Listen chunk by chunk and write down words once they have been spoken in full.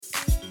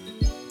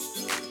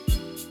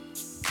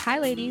Hi,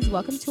 ladies.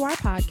 Welcome to our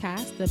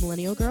podcast, The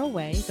Millennial Girl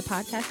Way, the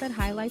podcast that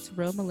highlights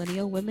real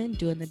millennial women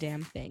doing the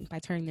damn thing by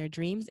turning their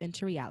dreams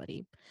into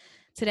reality.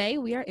 Today,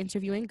 we are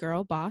interviewing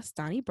girl boss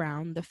Doni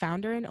Brown, the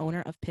founder and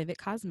owner of Pivot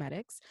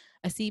Cosmetics,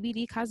 a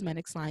CBD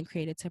cosmetics line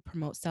created to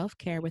promote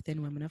self-care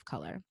within women of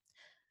color.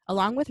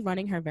 Along with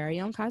running her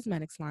very own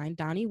cosmetics line,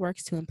 Doni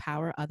works to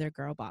empower other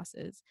girl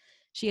bosses.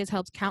 She has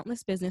helped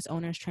countless business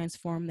owners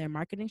transform their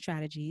marketing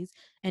strategies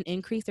and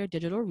increase their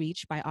digital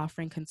reach by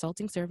offering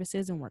consulting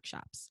services and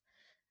workshops.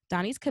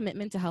 Doni's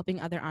commitment to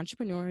helping other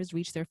entrepreneurs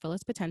reach their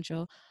fullest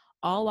potential,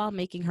 all while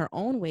making her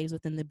own waves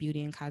within the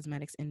beauty and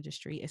cosmetics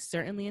industry, is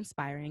certainly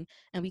inspiring,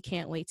 and we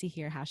can't wait to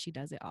hear how she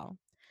does it all.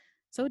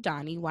 So,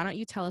 Doni, why don't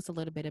you tell us a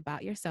little bit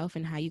about yourself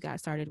and how you got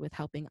started with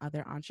helping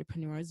other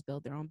entrepreneurs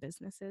build their own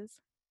businesses?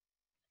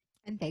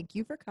 And thank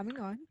you for coming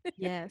on.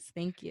 Yes,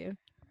 thank you.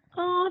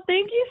 Oh,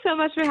 thank you so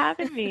much for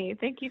having me.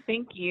 Thank you,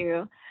 thank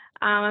you.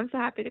 I'm so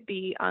happy to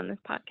be on this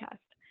podcast.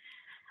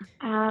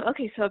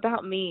 Okay, so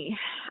about me,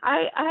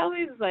 I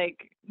always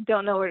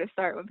don't know where to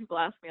start when people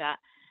ask me that.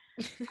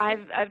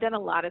 I've done a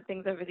lot of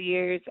things over the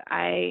years.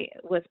 I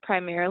was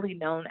primarily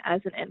known as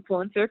an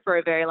influencer for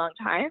a very long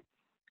time,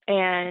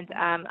 and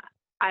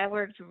I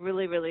worked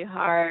really, really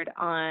hard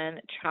on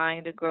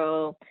trying to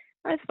grow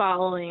my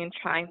following and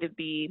trying to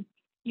be,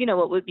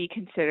 what would be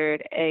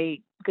considered a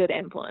good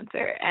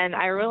influencer. And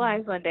I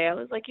realized one day I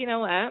was like, you know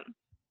what?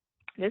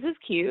 This is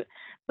cute,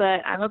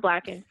 but I'm a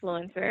Black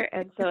influencer,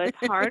 and so it's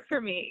hard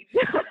for me.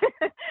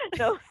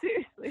 No,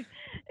 seriously,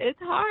 it's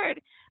hard.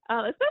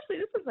 Especially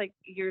this was like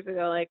years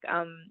ago,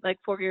 like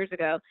 4 years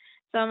ago.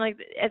 So I'm like,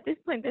 at this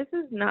point, this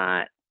is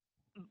not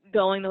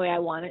going the way I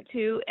want it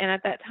to. And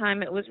at that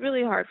time, it was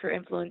really hard for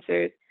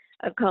influencers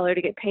of color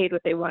to get paid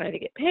what they wanted to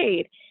get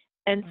paid.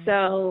 And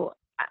so,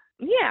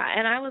 yeah,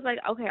 and I was like,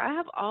 okay, I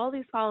have all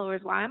these followers.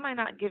 Why am I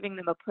not giving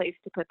them a place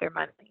to put their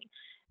money?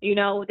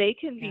 They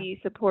can be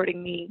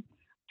supporting me,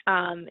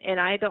 and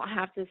I don't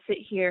have to sit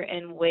here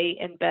and wait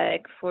and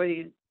beg for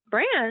these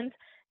brands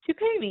to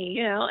pay me,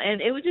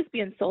 and it would just be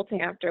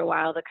insulting after a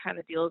while, the kind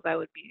of deals I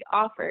would be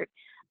offered.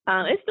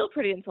 It's still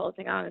pretty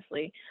insulting,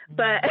 honestly,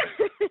 but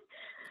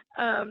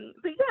but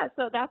yeah,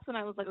 so that's when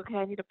I was like, okay,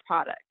 I need a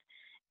product.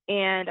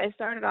 And I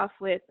started off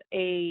with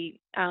a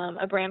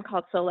brand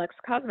called Solex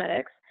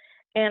Cosmetics,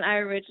 and I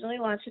originally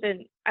launched it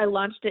in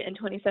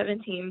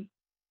 2017,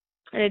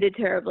 and it did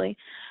terribly.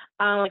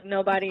 Like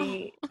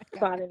nobody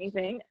bought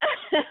anything.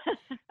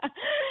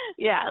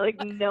 Yeah,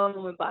 like no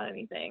one bought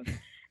anything.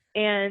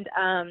 And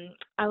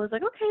I was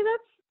like, okay,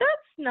 that's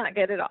not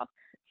good at all.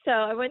 So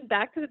I went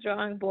back to the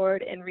drawing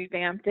board and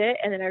revamped it,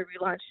 and then I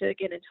relaunched it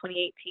again in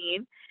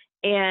 2018.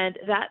 And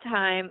that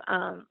time,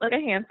 like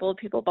a handful of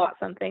people bought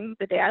something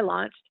the day I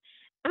launched.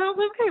 And I was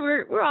like, okay,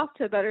 we're off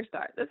to a better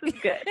start. This is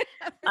good.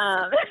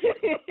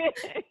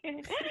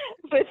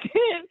 But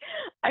then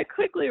I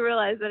quickly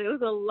realized that it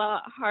was a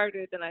lot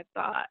harder than I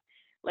thought.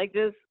 Like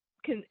there's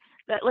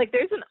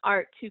an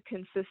art to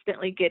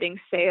consistently getting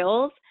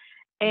sales,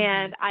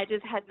 and I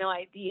just had no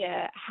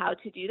idea how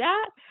to do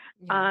that.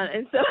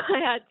 And so I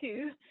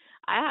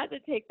had to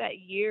take that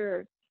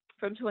year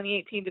from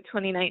 2018 to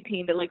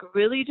 2019 to like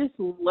really just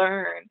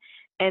learn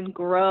and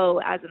grow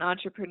as an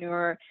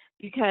entrepreneur,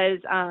 because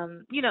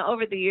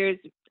over the years,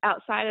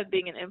 outside of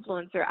being an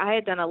influencer, I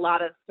had done a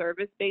lot of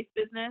service-based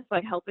business,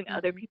 like helping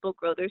other people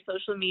grow their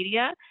social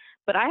media,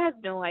 but I had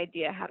no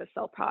idea how to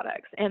sell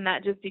products, and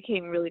that just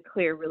became really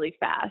clear really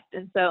fast.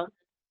 And so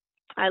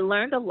I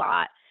learned a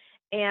lot,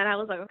 and I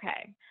was like,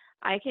 okay,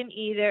 I can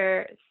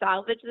either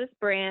salvage this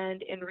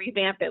brand and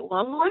revamp it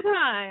one more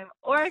time,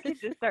 or I could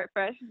just start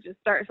fresh and just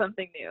start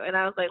something new. And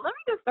I was like, let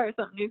me just start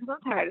something new because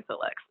I'm tired of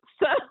Solex.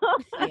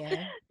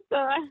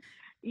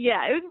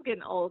 It was just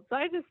getting old. So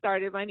I just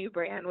started my new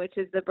brand, which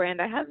is the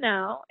brand I have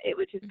now,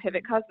 which is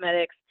Pivot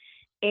Cosmetics.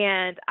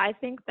 And I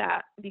think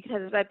that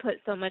because I put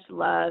so much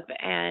love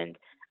and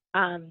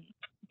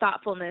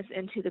thoughtfulness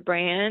into the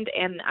brand,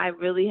 and I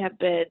really have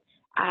been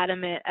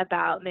adamant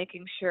about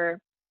making sure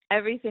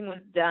everything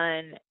was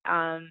done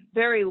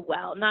very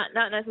well. Not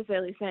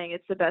necessarily saying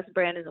it's the best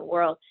brand in the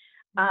world,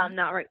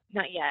 not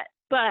yet.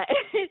 But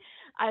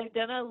I've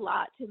done a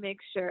lot to make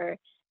sure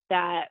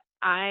that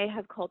I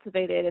have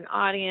cultivated an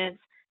audience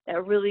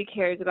that really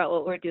cares about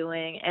what we're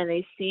doing, and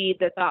they see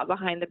the thought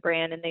behind the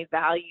brand, and they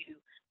value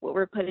what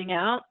we're putting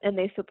out, and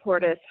they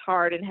support us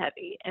hard and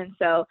heavy. And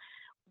so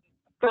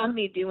from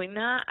me doing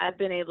that, I've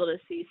been able to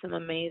see some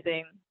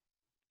amazing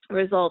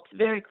results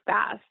very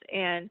fast.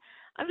 And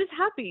I'm just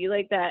happy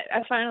like that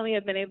I finally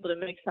have been able to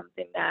make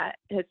something that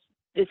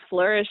is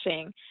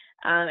flourishing.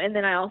 And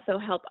then I also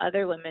help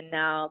other women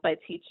now by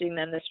teaching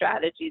them the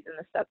strategies and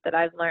the stuff that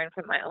I've learned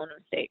from my own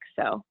mistakes.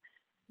 So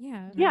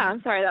yeah,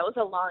 I'm sorry, that was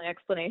a long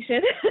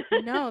explanation.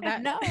 No,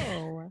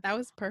 that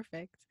was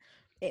perfect.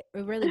 It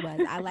really was.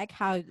 I like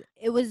how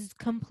it was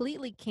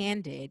completely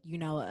candid,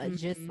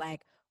 just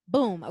like,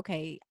 boom,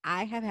 okay,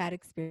 I have had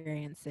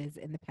experiences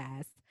in the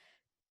past,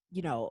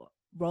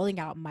 rolling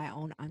out my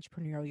own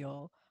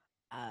entrepreneurial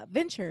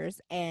ventures,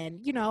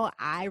 and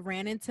I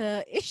ran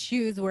into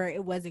issues where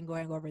it wasn't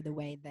going over the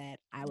way that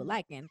I would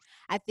like. And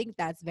I think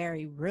that's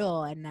very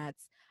real, and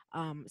that's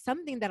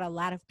something that a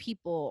lot of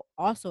people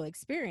also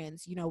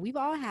experience. We've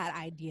all had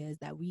ideas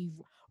that we've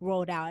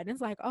rolled out, and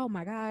it's like, oh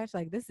my gosh,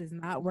 like this is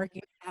not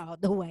working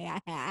out the way I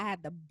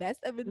had the best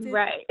of intentions.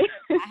 Right.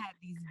 I had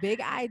these big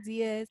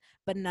ideas,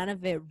 but none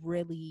of it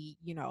really,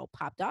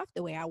 popped off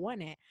the way I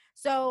wanted.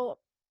 So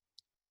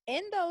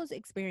in those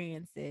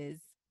experiences,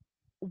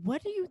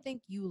 what do you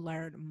think you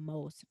learned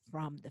most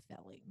from the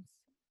failings?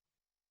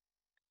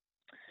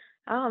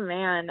 Oh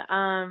man,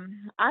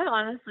 I've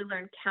honestly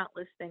learned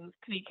countless things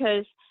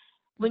because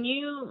when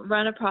you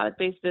run a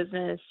product-based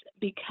business,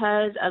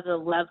 because of the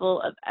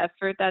level of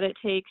effort that it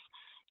takes,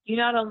 you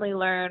not only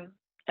learn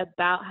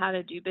about how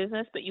to do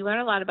business, but you learn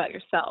a lot about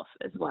yourself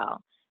as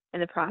well in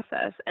the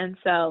process. And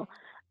so,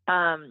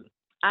 um,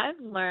 I've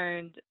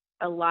learned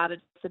a lot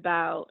just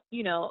about,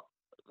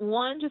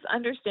 one, just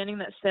understanding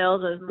that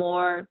sales is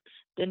more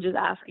than just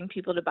asking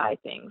people to buy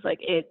things. Like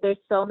there's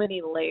so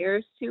many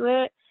layers to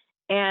it,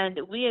 and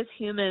we as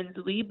humans,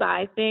 we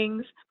buy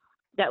things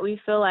that we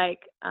feel like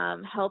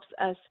helps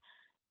us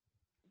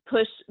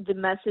push the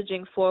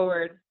messaging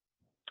forward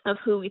of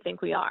who we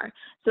think we are.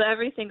 So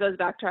everything goes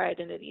back to our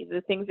identity.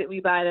 The things that we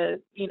buy to,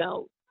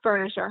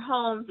 furnish our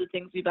homes, the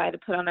things we buy to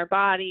put on our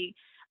body,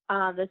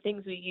 the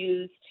things we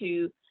use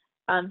to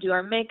do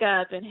our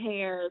makeup and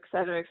hair,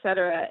 et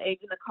cetera,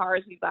 even the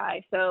cars we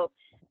buy. So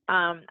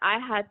I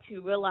had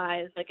to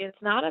realize, like,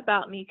 it's not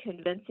about me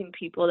convincing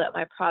people that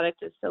my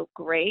product is so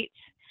great.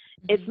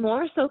 It's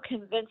more so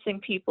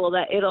convincing people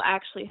that it'll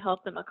actually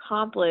help them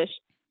accomplish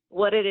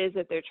what it is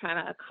that they're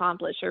trying to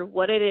accomplish, or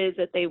what it is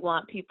that they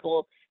want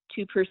people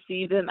to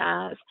perceive them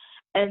as.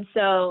 And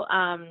so,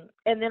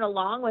 and then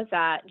along with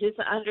that, just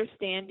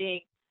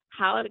understanding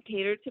how to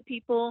cater to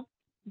people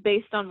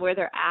based on where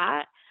they're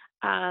at.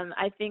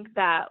 I think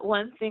that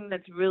one thing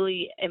that's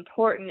really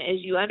important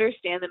is you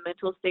understand the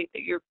mental state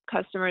that your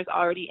customer is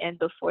already in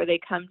before they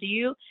come to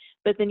you,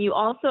 but then you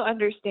also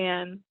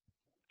understand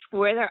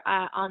where they're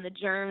at on the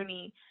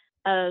journey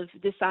of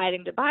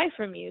deciding to buy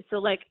from you. So,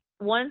 like,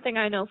 one thing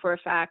I know for a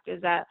fact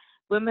is that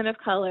women of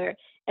color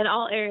in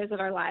all areas of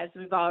our lives,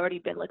 we've already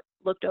been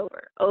looked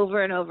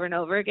over and over and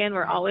over again.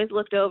 We're always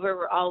looked over.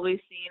 We're always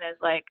seen as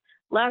like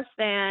less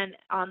than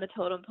on the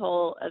totem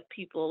pole of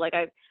people. Like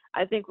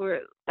I think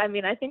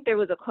I think there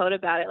was a quote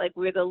about it, like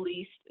we're the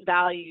least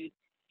valued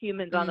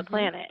humans on the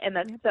planet. And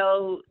that's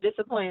so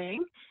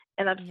disappointing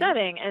and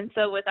upsetting. And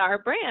so with our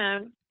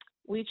brand,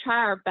 we try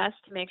our best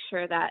to make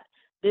sure that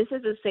this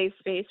is a safe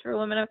space for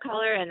women of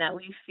color, and that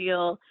we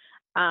feel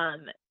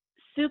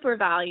super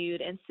valued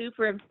and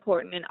super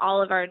important, and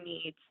all of our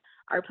needs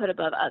are put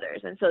above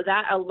others. And so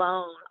that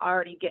alone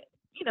already it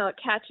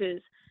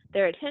catches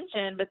their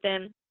attention. But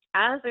then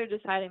as they're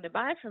deciding to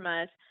buy from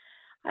us,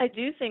 I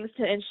do things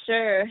to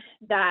ensure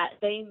that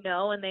they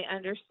know and they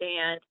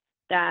understand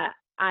that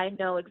I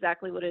know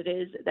exactly what it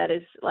is that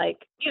is, like,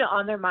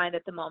 on their mind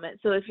at the moment.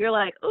 So if you're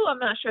like, oh, I'm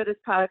not sure this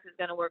product is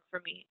going to work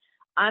for me,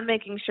 I'm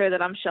making sure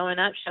that I'm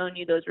showing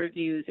you those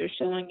reviews, or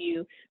showing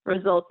you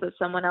results that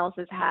someone else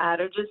has had,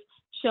 or just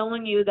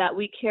showing you that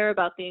we care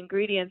about the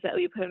ingredients that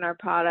we put in our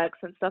products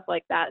and stuff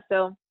like that.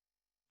 So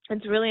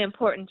it's really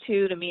important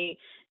too to me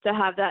to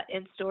have that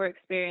in-store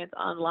experience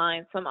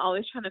online. So I'm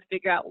always trying to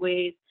figure out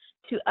ways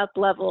to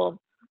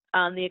up-level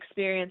the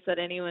experience that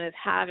anyone is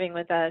having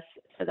with us,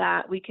 so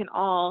that we can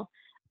all,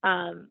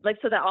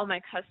 so that all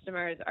my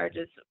customers are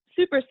just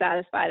super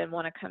satisfied and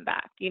want to come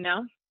back,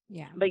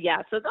 Yeah. But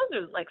yeah, so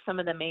those are like some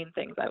of the main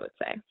things I would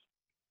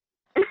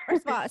say.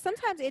 First of all,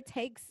 sometimes it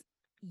takes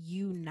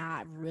you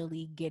not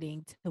really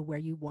getting to where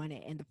you want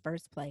it in the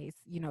first place,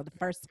 the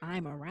first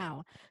time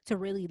around, to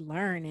really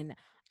learn and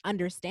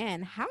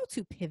understand how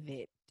to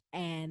pivot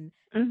and,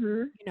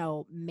 Mhm.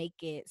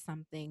 make it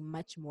something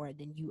much more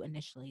than you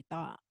initially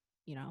thought,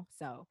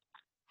 So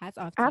hats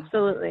off to you for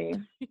Absolutely.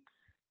 that.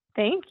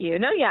 Thank you.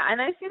 No, yeah,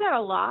 and I see that a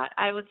lot,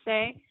 I would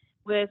say,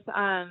 with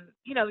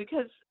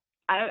because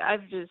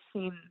I've just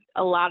seen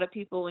a lot of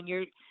people when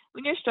you're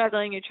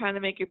struggling, you're trying to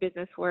make your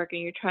business work,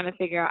 and you're trying to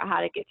figure out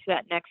how to get to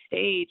that next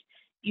stage.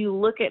 You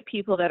look at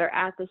people that are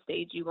at the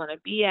stage you want to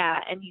be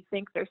at, and you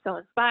think they're so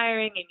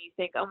inspiring, and you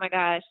think, oh my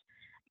gosh,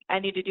 I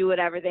need to do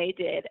whatever they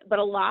did. But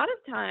a lot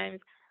of times,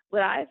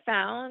 what I've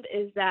found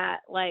is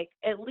that, like,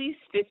 at least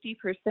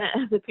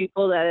 50% of the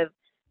people that have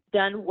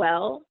done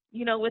well,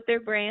 with their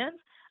brands,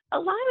 a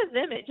lot of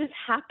them, it just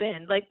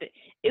happened. Like,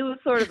 it was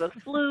sort of a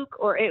fluke,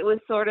 or it was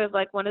sort of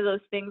like one of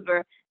those things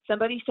where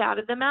somebody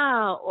shouted them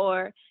out,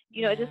 or,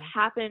 it just Yeah.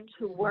 happened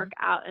to work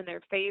out in their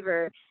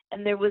favor.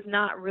 And there was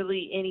not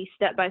really any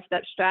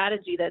step-by-step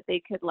strategy that they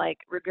could,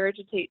 like,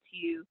 regurgitate to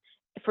you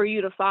for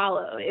you to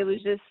follow. It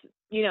was just,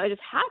 it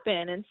just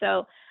happened. And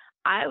so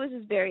I was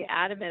just very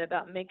adamant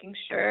about making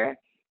sure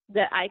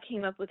that I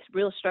came up with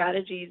real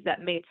strategies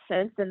that made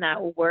sense and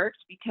that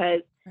worked,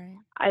 because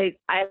Right.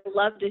 I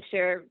love to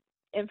share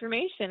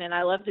information, and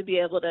I love to be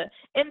able to,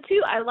 and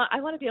two, I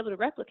want to be able to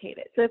replicate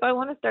it. So if I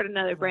want to start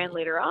another brand Right.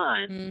 later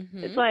on, it's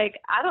Mm-hmm. like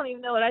I don't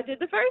even know what I did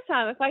the first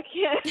time if I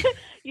can't,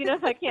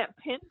 if I can't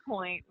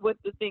pinpoint what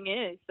the thing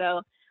is.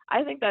 So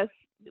I think that's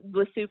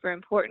was super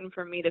important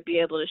for me to be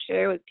able to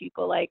share with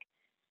people, like,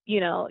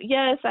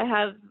 yes, I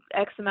have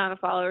X amount of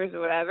followers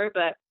or whatever,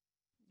 but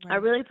I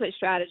Right. really put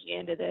strategy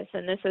into this,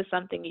 and this is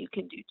something you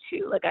can do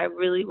too. Like, I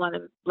really want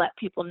to let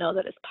people know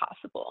that it's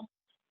possible.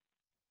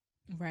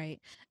 Right.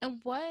 And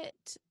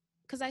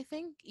because I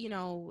think,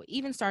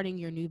 even starting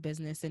your new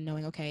business and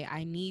knowing, okay,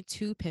 I need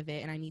to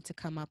pivot and I need to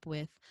come up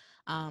with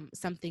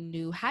something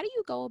new. How do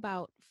you go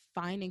about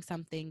finding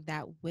something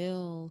that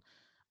will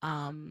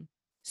um,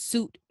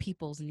 suit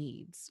people's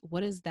needs?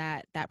 What does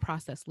that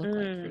process look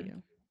like for Mm.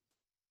 you?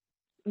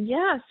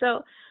 Yeah.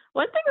 So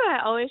one thing that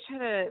I always try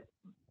to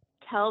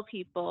tell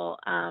people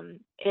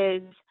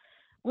is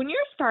when you're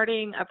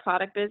starting a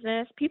product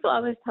business, people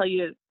always tell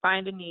you to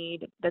find a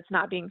need that's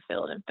not being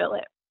filled and fill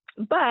it.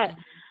 But Mhm.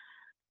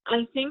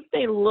 I think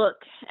they look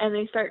and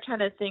they start trying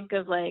to think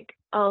of, like,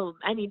 oh,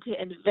 I need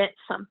to invent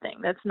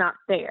something that's not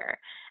there.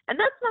 And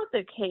that's not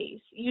the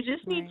case. You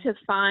just need Right. to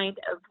find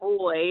a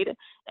void,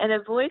 and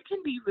a void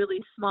can be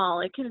really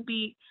small. It can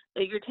be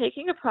that you're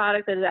taking a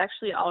product that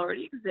actually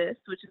already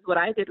exists, which is what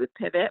I did with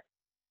Pivot,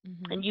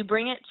 Mhm. and you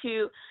bring it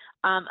to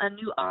a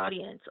new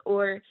audience,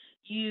 or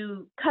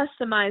you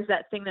customize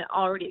that thing that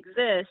already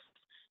exists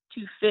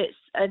to fit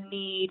a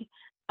need,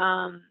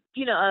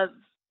 of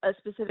a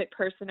specific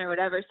person or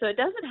whatever. So it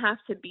doesn't have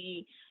to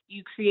be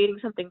you creating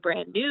something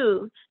brand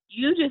new.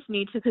 You just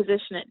need to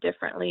position it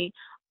differently,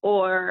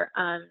 or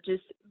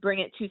just bring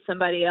it to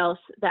somebody else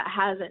that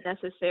hasn't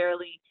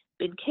necessarily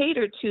been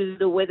catered to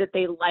the way that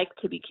they like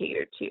to be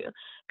catered to.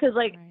 Because,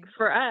 like, Right.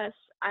 for us,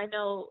 I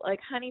know, like,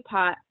 Honey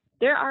Pot,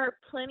 there are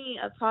plenty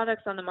of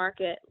products on the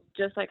market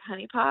just like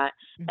Honey Pot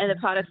and the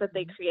Mm-hmm. products that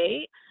they Mm-hmm.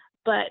 create,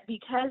 but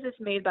because it's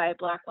made by a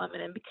Black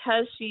woman, and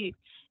because she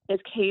is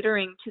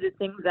catering to the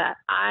things that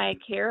I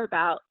care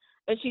about,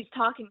 and she's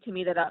talking to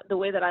me the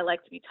way that I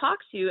like to be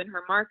talked to, in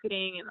her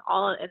marketing and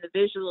all, and the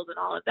visuals and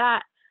all of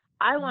that,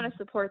 I want to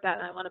support that,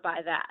 and I want to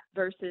buy that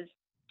versus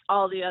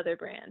all the other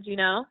brands.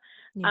 Yeah.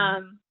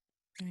 Um,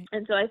 Right.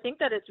 and so I think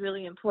that it's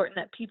really important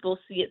that people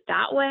see it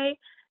that way,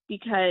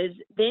 because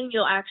then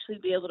you'll actually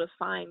be able to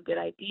find good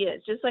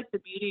ideas, just like the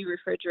beauty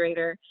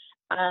refrigerator,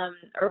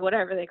 or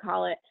whatever they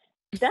call it.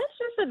 That's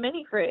just a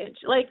mini fridge.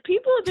 Like,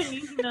 people have been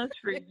using those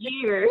for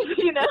years.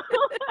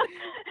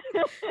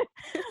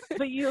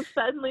 But you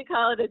suddenly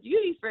call it a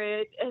beauty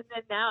fridge, and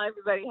then now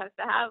everybody has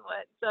to have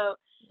one. So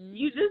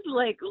you Mhm. just,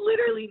 like,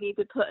 literally need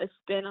to put a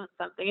spin on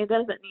something. It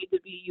doesn't need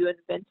to be you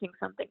inventing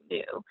something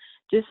new.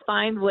 Just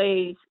find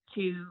ways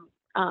to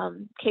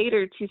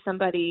cater to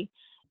somebody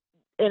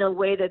in a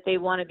way that they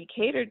want to be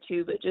catered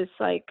to, but just,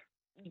 like,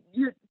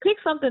 you pick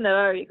something that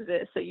already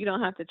exists so you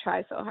don't have to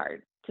try so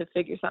hard to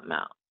figure something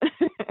out.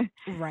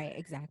 Right.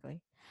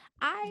 Exactly.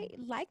 I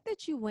like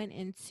that you went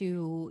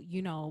into,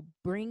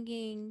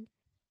 bringing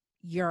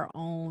your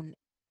own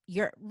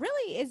your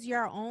really is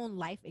your own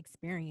life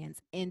experience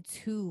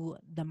into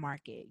the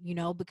market,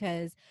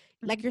 because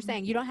like you're Mhm.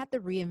 saying, you don't have to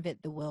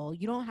reinvent the wheel.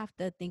 You don't have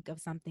to think of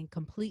something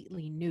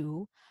completely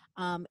new.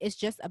 It's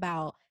just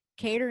about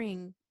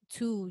catering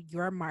to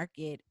your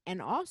market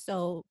and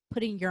also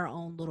putting your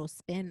own little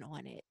spin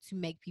on it to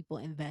make people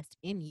invest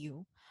in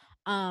you.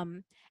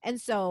 um and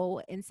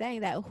so in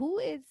saying that, who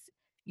is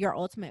your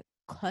ultimate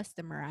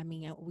customer? I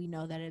mean, we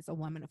know that it's a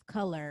woman of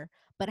color,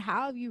 but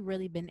how have you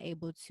really been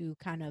able to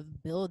kind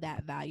of build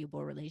that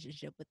valuable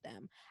relationship with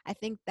them? I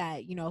think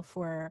that,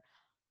 for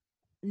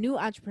new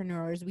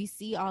entrepreneurs, we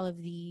see all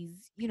of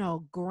these,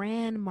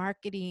 grand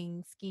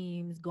marketing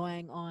schemes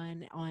going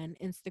on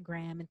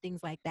Instagram and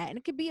things like that. And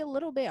it could be a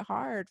little bit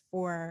hard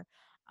for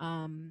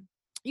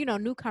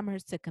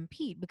newcomers to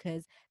compete,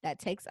 because that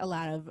takes a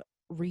lot of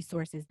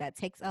resources, that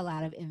takes a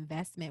lot of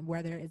investment,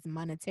 whether it's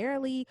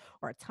monetarily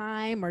or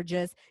time or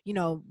just,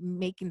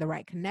 making the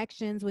right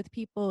connections with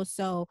people.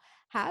 So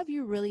how have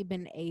you really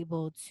been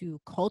able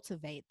to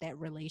cultivate that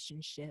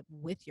relationship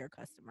with your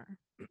customer?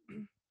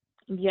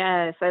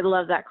 Yes, I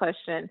love that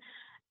question.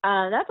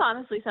 That's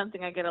honestly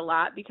something I get a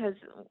lot, because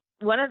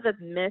one of the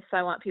myths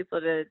I want people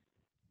to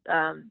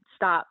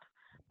stop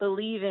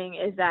believing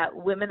is that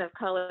women of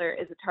color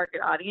is a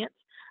target audience,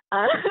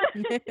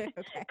 Okay.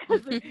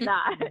 because it's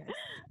not. Yes.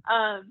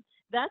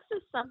 That's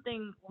just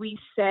something we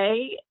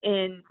say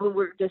in when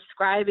we're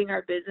describing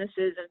our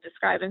businesses and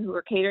describing who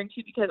we're catering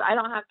to, because I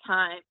don't have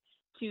time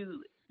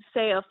to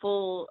say a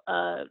full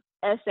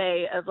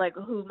essay of, like,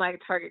 who my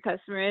target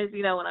customer is,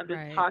 when I'm just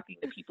Right. talking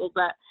to people.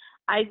 But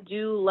I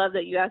do love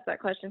that you asked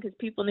that question, because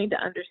people need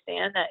to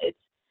understand that it's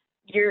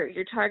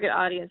your target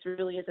audience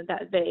really isn't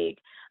that vague.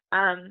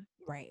 Um,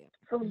 Right.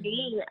 for Mhm.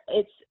 me,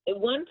 it's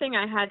one thing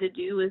I had to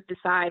do was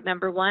decide,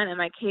 number one,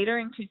 am I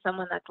catering to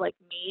someone that's like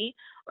me,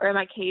 or am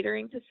I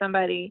catering to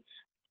somebody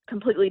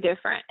completely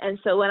different? And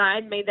so when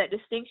I made that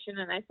distinction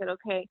and I said,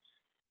 okay,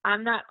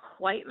 I'm not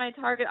quite my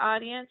target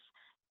audience,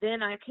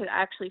 then I could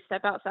actually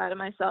step outside of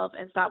myself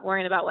and stop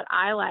worrying about what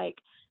I like,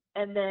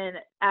 and then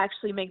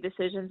actually make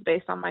decisions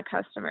based on my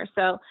customer.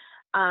 So,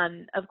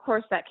 of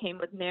course, that came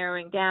with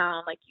narrowing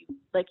down, like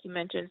you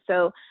mentioned.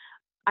 So,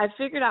 I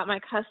figured out my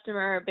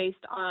customer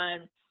based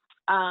on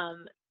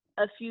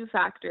a few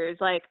factors.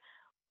 Like,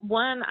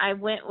 one, I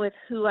went with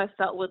who I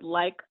felt would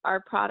like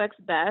our products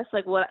best,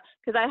 like what,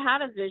 because I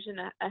had a vision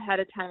ahead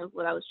of time of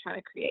what I was trying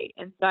to create.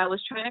 And so I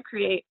was trying to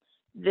create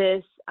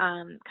this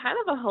kind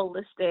of a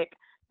holistic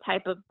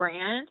type of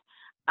brand,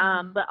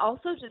 but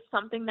also just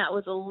something that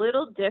was a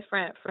little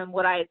different from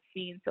what I had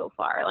seen so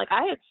far. Like,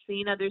 I had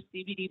seen other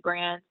CBD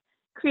brands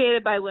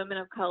created by women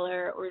of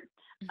color or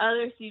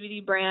other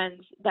CBD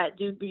brands that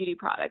do beauty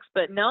products,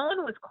 but no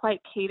one was quite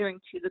catering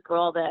to the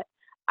girl that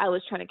I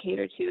was trying to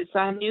cater to. So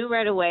I knew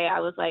right away, I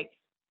was like,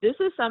 this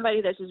is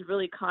somebody that's just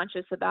really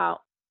conscious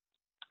about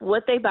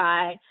what they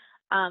buy,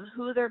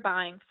 who they're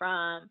buying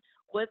from,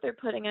 what they're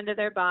putting into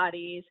their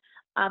bodies,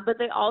 but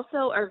they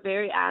also are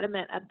very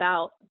adamant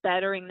about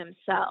bettering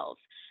themselves.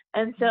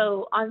 And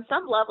so on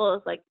some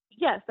levels, like,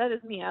 yes, that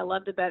is me. I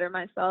love to better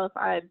myself.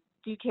 I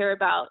do care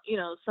about,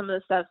 some of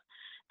the stuff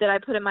that I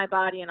put in my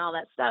body and all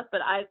that stuff,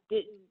 but I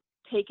didn't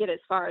take it as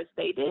far as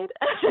they did.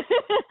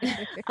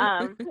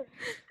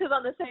 Because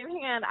on the same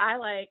hand, I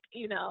like,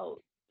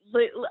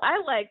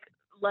 I like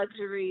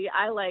luxury.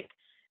 I like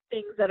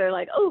things that are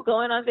like, oh,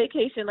 going on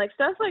vacation, like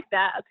stuff like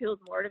that appeals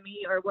more to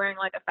me, or wearing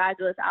like a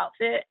fabulous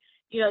outfit,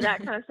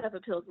 that kind of stuff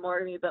appeals more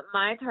to me. But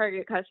my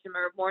target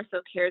customer more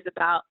so cares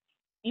about,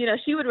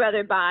 she would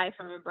rather buy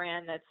from a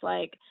brand that's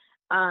like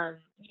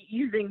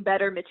using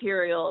better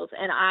materials.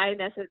 And I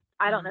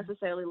don't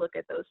necessarily look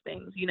at those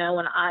things,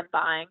 when I'm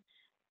buying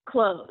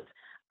clothes.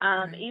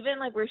 Even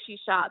like where she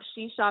shops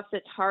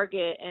at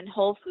Target and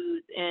Whole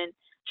Foods and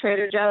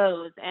Trader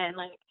Joe's, and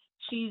like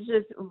she's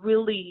just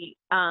really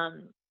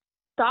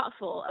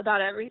thoughtful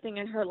about everything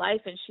in her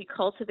life, and she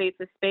cultivates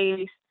a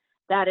space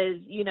that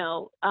is,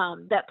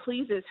 that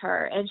pleases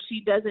her, and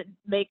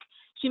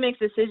she makes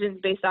decisions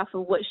based off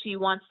of what she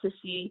wants to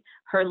see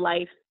her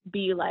life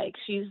be like.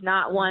 She's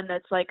not one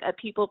that's like a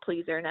people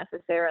pleaser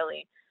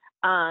necessarily.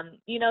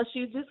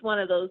 She's just one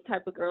of those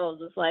type of girls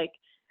that's like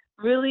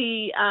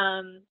really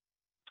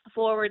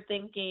forward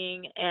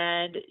thinking,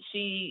 and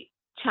she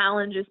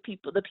challenges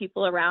the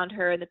people around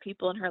her and the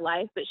people in her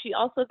life, but she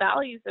also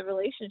values the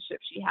relationship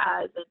she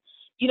has. And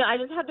I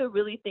just had to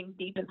really think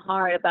deep and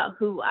hard about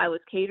who I was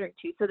catering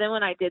to. So then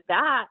when I did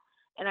that,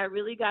 and I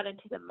really got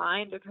into the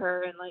mind of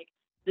her, and like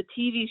the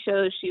TV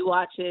shows she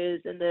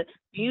watches and the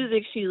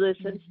music she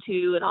listens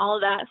to and all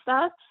of that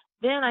stuff,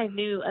 then I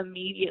knew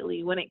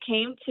immediately when it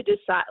came to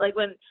decide, like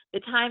when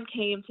the time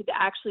came to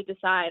actually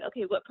decide,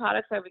 okay, what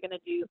products are we going to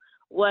do?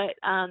 What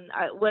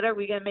are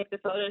we going to make the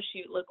photo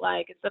shoot look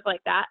like, and stuff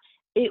like that.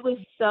 It was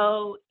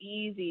so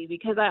easy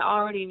because I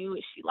already knew what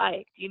she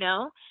liked,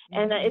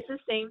 and it's the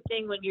same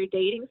thing when you're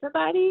dating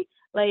somebody.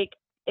 Like,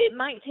 it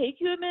might take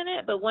you a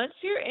minute, but once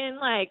you're in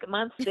like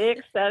month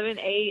 6, 7,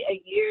 8,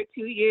 a year,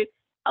 2 years,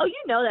 oh,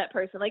 that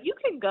person. Like, you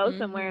can go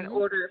somewhere and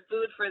order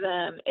food for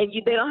them, and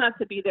they don't have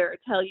to be there or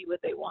tell you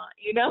what they want,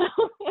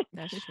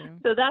 That's true.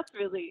 So that's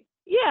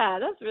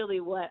really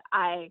what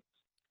I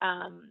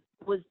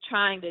was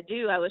trying to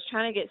do. I was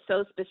trying to get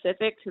so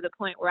specific to the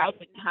point where I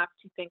didn't have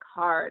to think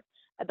hard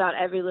about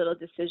every little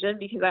decision,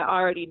 because I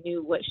already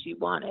knew what she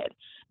wanted.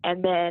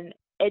 And then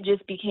it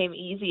just became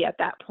easy at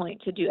that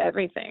point to do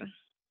everything.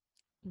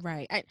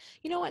 Right.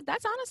 You know what?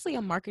 That's honestly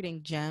a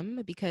marketing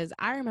gem, because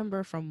I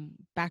remember from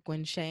back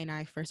when Shay and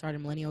I first started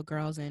Millennial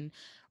Girls and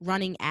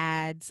running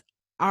ads,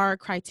 our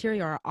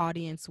criteria, our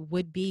audience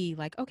would be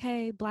like,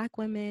 okay, Black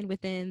women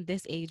within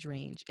this age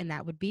range, and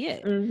that would be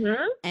it.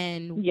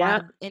 And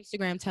Yeah. while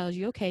Instagram tells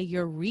you, okay,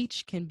 your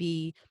reach can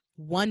be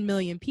 1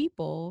 million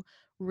people,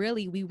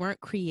 really, we weren't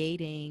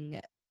creating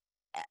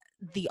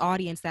the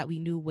audience that we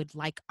knew would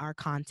like our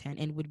content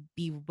and would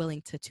be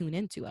willing to tune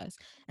into us.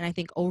 And I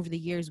think over the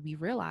years we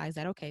realized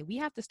that, okay, we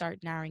have to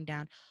start narrowing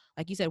down,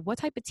 like you said, what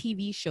type of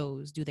TV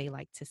shows do they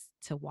like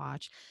to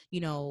watch,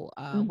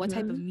 what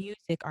type of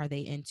music are they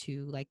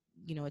into, like,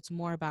 it's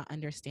more about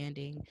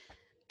understanding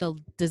the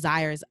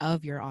desires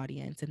of your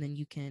audience, and then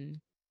you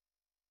can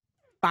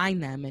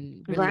find them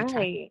and really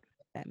attract them.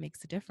 That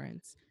makes a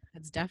difference.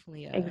 That's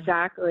definitely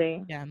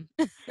Exactly. gem.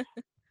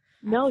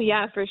 No,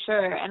 yeah, for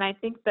sure. And I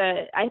think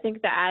the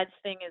ads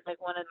thing is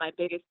like one of my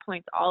biggest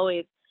points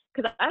always,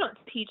 because I don't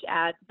teach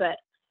ads, but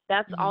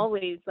that's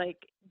always like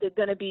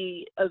going to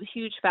be a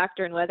huge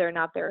factor in whether or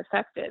not they're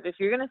effective. If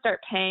you're going to start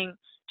paying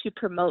to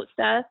promote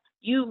stuff,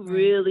 you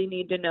really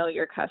need to know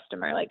your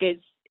customer. Like,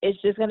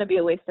 it's just going to be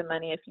a waste of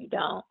money if you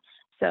don't.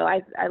 So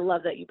I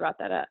love that you brought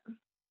that up.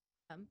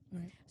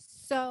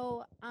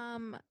 So,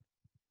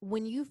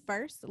 when you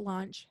first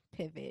launched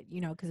Pivot,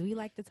 because we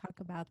like to talk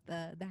about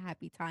the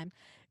happy time,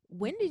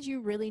 when did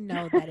you really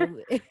know that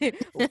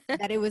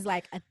that it was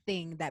like a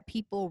thing that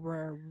people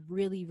were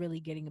really, really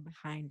getting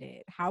behind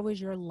it? How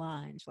was your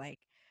launch? Like,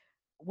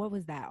 what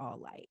was that all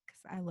like?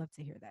 'Cause I love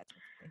to hear that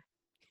type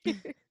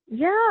of thing.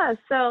 Yeah,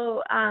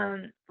 so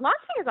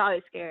launching is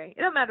always scary.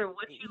 It don't matter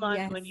what you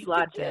launch, when you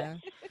launch it,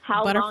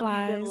 how long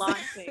you've been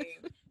launching.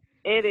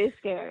 It is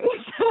scary.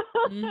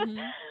 Mm-hmm.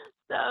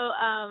 So,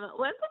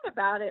 one thing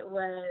about it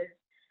was,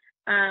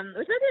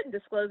 which I didn't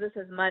disclose this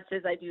as much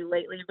as I do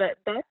lately,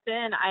 but back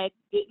then I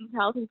didn't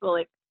tell people,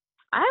 like,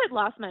 I had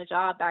lost my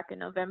job back in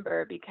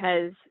November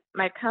because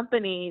my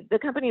company, the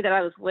company that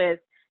I was with,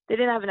 they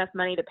didn't have enough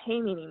money to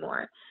pay me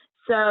anymore.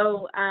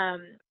 So,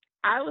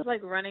 I was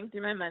like running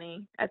through my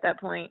money at that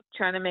point,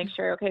 trying to make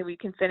sure, okay, we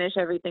can finish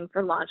everything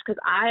for launch, because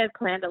I had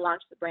planned to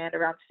launch the brand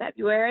around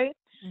February,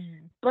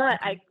 Mm-hmm. but Okay.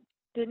 I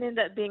didn't end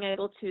up being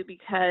able to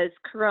because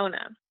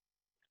Corona.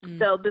 Mm.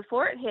 So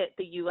before it hit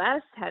the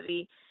U.S.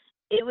 heavy,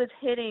 it was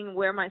hitting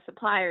where my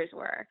suppliers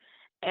were,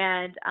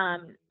 and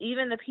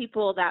even the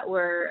people that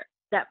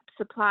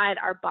supplied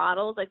our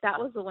bottles, like that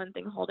was the one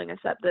thing holding us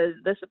up.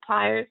 The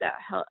suppliers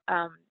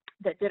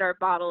that did our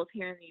bottles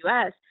here in the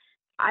U.S.,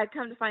 I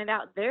come to find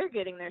out they're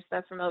getting their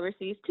stuff from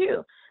overseas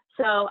too.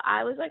 So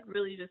I was like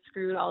really just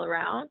screwed all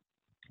around.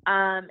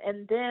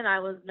 And then I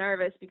was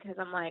nervous because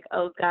I'm like,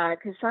 oh God,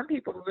 because some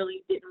people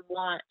really didn't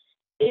want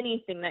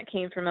anything that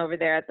came from over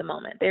there at the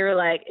moment. They were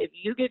like, if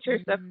you get your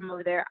stuff Mm-hmm. from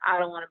over there, I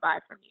don't want to buy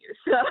from you.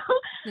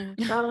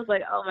 So I was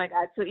like, oh my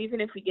God. So even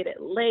if we get it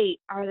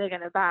late, are they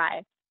going to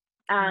buy?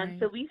 Right.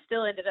 So we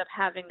still ended up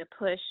having to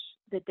push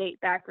the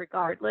date back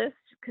regardless,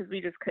 because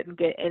we just couldn't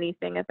get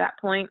anything at that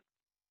point.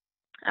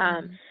 Um,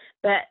 Mm-hmm.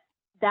 but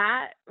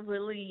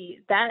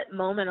that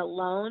moment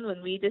alone,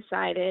 when we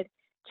decided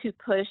to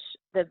push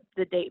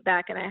the date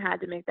back and I had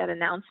to make that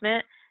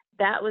announcement,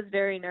 that was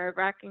very nerve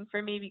wracking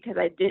for me, because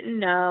I didn't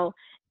know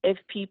if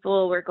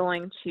people were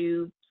going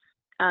to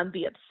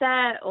be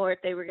upset or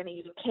if they were going to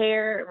even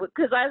care.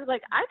 Because I was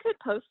like, I could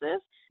post this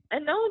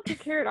and no one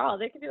could care at all.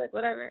 They could be like,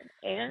 whatever.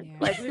 And Yeah.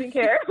 like, we didn't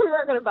care. We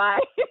weren't going to buy.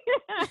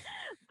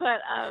 But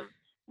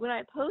when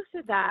I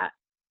posted that,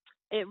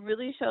 it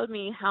really showed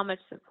me how much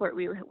support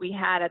we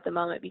had at the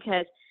moment,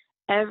 because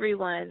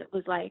everyone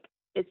was like,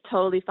 it's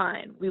totally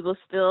fine. We will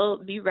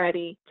still be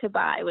ready to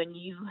buy when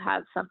you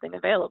have something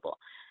available.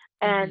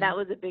 And Mm-hmm. that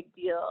was a big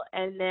deal.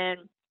 And then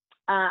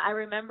I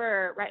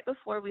remember right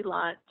before we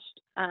launched,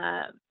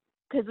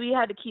 because we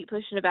had to keep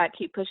pushing it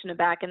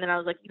back. And then I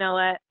was like, you know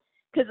what?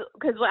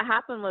 Because what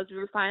happened was we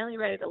were finally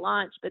ready to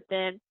launch, but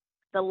then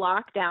the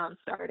lockdown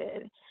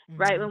started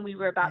right Mm-hmm. when we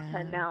were about to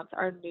Yeah. announce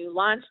our new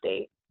launch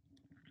date.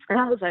 And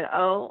I was like,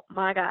 oh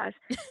my gosh.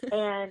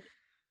 And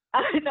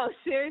I know,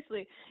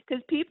 seriously,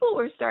 because people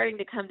were starting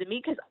to come to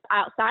me, because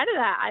outside of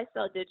that, I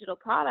sell digital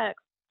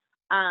products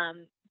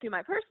through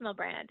my personal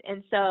brand.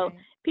 And so Right.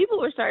 people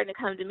were starting to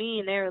come to me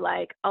and they were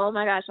like, oh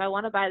my gosh, I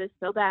want to buy this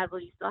so bad. Will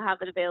you still have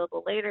it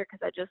available later?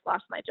 Because I just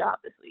lost my job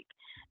this week.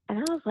 And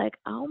I was like,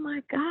 oh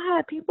my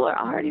God, people are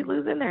already Mm-hmm.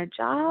 losing their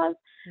jobs.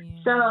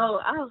 So Yeah.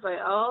 I was like,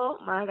 oh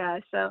my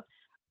gosh. So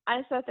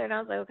I sat there and I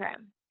was like, okay,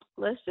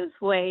 let's just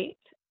wait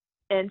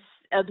and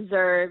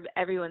observe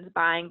everyone's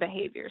buying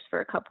behaviors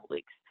for a couple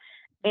weeks.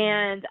 Mm-hmm.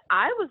 And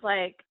I was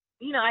like,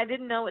 I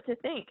didn't know what to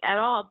think at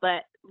all.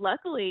 But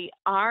luckily,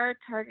 our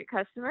target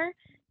customer,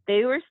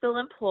 they were still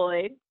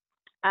employed,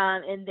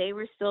 and they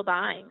were still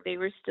buying. They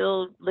were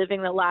still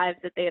living the lives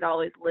that they had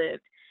always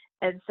lived.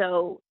 And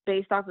so,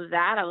 based off of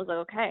that, I was like,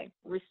 okay,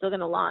 we're still going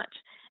to launch.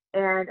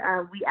 And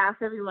we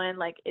asked everyone,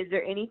 like, is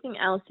there anything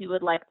else you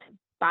would like to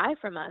buy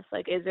from us?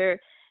 Like, is there,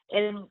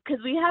 and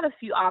because we had a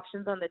few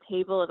options on the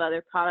table of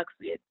other products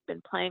we had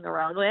been playing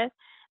around with.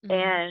 Mm-hmm.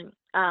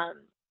 And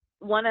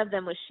one of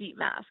them was sheet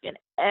mask, and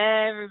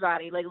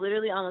everybody, like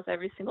literally almost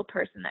every single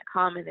person that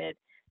commented,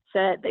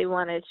 said they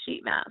wanted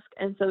sheet mask.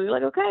 And so we were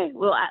like, okay,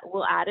 we'll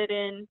add it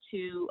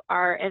into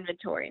our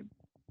inventory.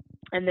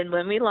 And then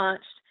when we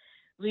launched,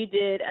 we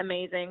did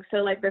amazing. So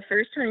like the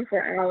first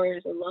 24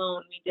 hours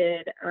alone, we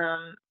did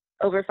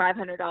over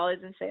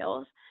 $500 in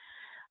sales.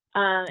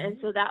 And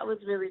so that was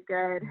really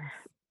good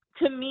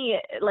Nice. to me.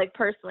 Like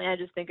personally, I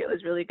just think it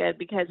was really good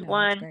because No, that's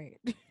one, great.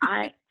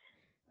 I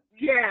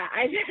yeah,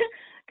 I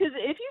because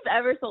if you've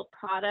ever sold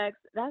products,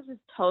 that's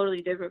just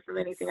totally different from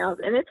anything else,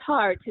 and it's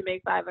hard to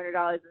make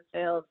 $500 in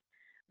sales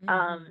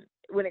Mm-hmm.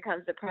 when it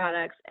comes to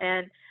products.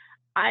 And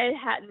I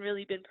hadn't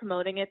really been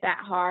promoting it that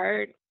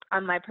hard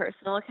on my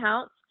personal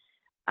accounts.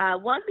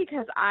 One,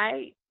 because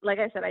like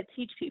I said, I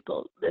teach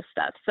people this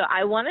stuff, so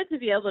I wanted to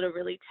be able to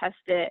really test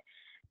it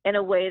in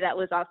a way that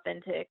was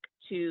authentic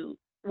to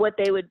what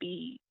they would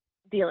be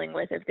dealing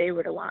with if they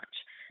were to launch.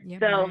 Yep.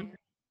 So Right.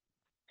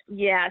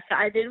 yeah, so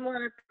I didn't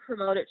want to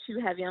promote it too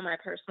heavy on my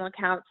personal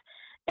accounts,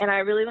 and I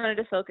really wanted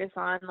to focus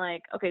on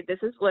like, okay, this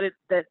is what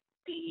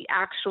the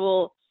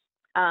actual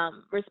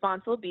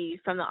response will be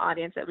from the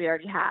audience that we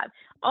already have.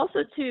 Also,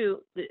 too,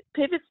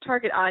 Pivot's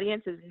target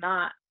audience is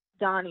not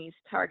Donnie's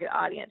target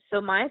audience.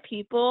 So my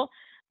people,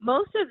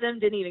 most of them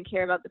didn't even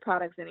care about the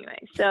products anyway.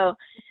 So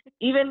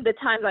even the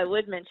times I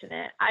would mention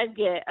it, I'd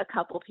get a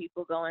couple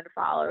people going to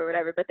follow or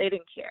whatever, but they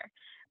didn't care.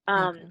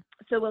 Okay.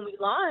 So when we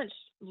launched,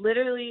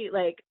 literally,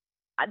 like,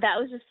 that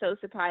was just so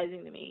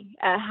surprising to me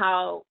at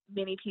how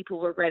many people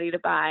were ready to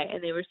buy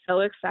and they were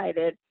so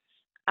excited.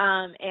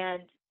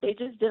 And they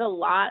just did a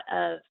lot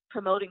of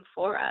promoting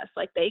for us.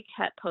 Like they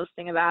kept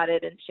posting about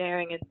it and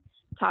sharing and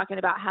talking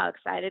about how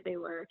excited they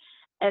were.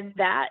 And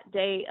that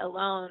day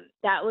alone,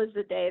 that was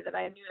the day that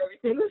I knew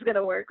everything was going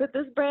to work with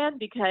this brand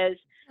because,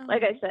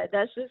 like I said,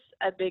 that's just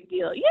a big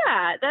deal.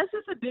 Yeah, that's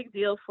just a big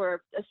deal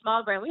for a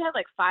small brand. We had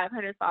like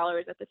 500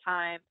 followers at the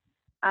time.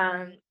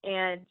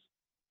 And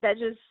that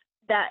just,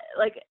 that,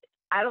 like,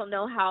 I don't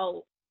know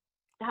how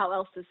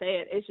else to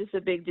say it. It's just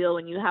a big deal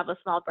when you have a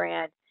small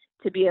brand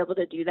to be able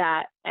to do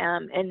that,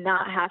 and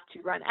not have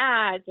to run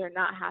ads or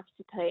not have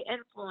to pay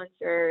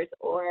influencers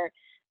or,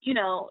 you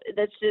know,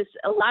 that's just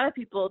a lot of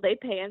people, they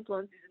pay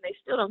influencers and they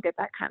still don't get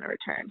that kind of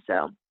return.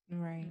 So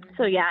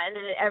yeah, and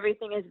then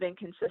everything has been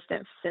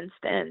consistent since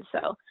then.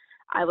 So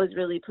I was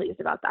really pleased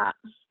about that.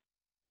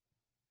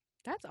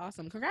 That's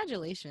awesome.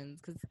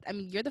 Congratulations. Because, I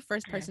mean, you're the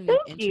first person we've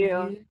Thank you.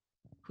 interviewed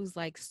who's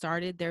like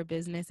started their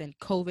business and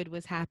COVID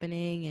was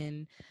happening.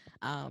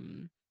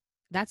 And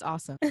that's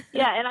awesome.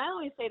 Yeah, and I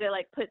always say to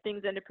like put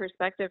things into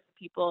perspective for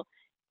people,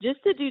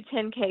 just to do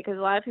 10K, because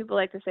a lot of people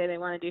like to say they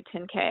want to do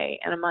 10K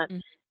in a month.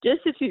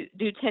 Just to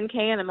do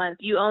 10K in a month,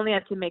 you only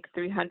have to make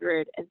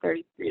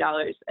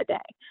 $333 a day.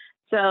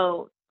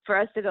 So for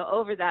us to go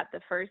over that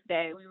the first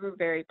day, we were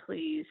very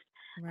pleased.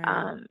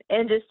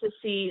 And just to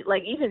see,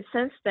 like, even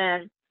since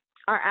then,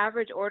 our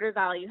average order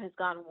value has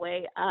gone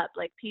way up.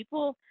 Like,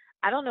 people,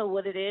 I don't know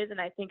what it is,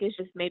 and I think it's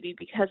just maybe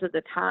because of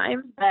the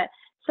time, but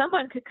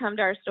someone could come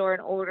to our store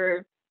and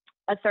order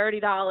a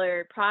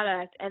 $30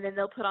 product and then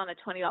they'll put on a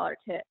 $20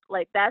 tip.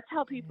 Like, that's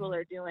how people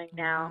are doing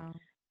now. Wow.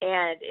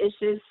 And it's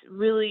just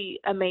really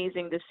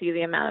amazing to see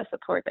the amount of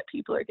support that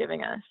people are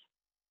giving us.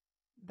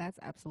 That's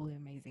absolutely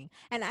amazing.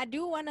 And I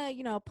do want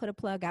to, put a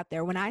plug out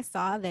there. When I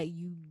saw that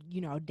you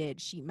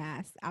did sheet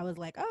masks, I was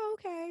like, oh,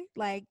 okay.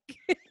 Like,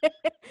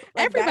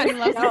 Everybody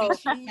loves to be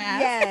sheet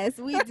mask. Yes,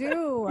 we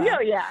do.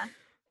 Yeah.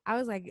 I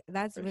was like,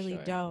 that's For really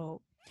sure.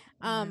 dope.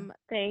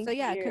 Thank so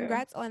yeah, you.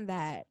 congrats on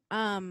that.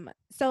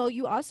 So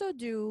you also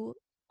do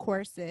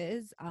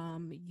courses.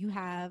 You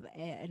have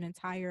an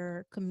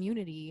entire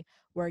community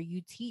where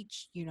you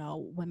teach,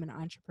 women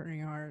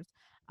entrepreneurs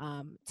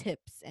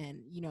tips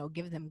and,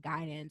 give them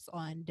guidance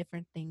on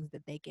different things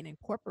that they can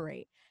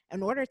incorporate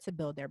in order to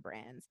build their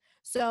brands.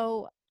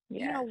 So,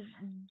 Yes.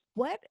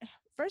 what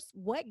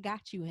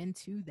got you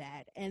into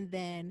that? And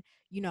then,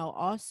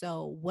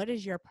 also what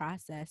is your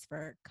process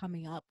for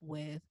coming up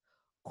with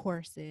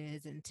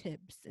courses and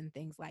tips and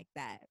things like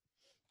that?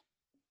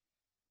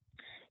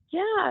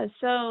 Yeah.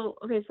 So,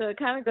 okay. So it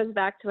kind of goes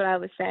back to what I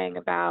was saying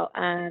about,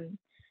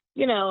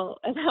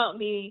 about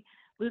me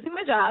losing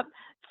my job.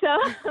 So,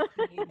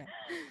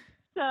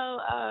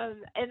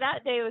 and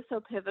that day was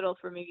so pivotal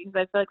for me because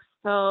I feel like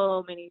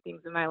so many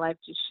things in my life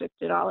just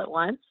shifted all at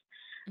once.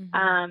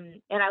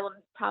 And I will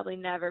probably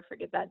never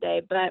forget that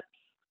day, but,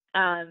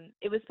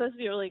 it was supposed to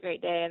be a really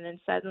great day. And then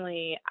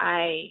suddenly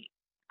I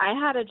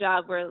had a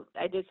job where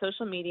I did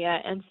social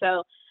media. And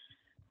so,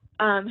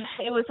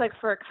 it was like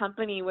for a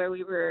company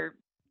where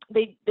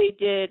they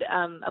did,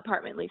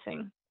 apartment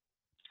leasing.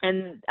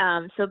 And,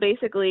 so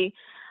basically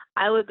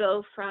I would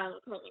go from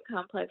apartment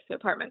complex to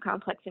apartment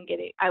complex and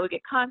I would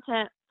get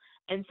content.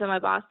 And so my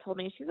boss told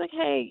me, she's like,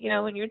 hey,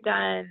 when you're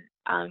done,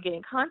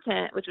 getting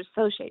content, which was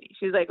so shady.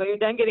 She was like, when you're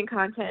done getting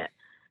content,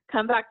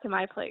 come back to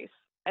my place.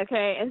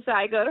 Okay. And so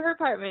I go to her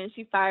apartment and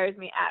she fires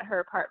me at her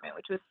apartment,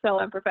 which was so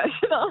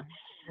unprofessional.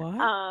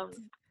 What?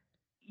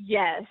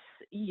 Yes,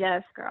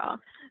 girl.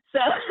 So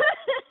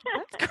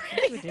That's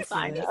crazy.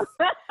 I know.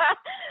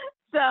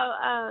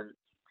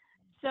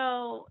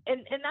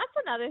 And that's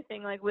another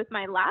thing, like with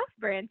my last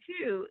brand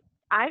too,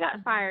 I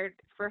got fired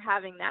for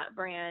having that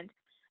brand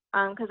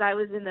because I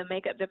was in the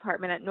makeup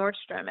department at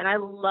Nordstrom and I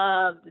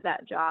loved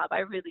that job. I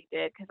really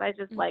did because I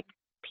just like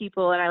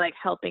people and I like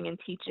helping and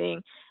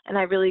teaching, and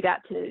I really got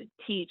to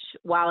teach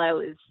while I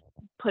was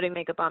putting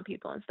makeup on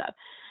people and stuff.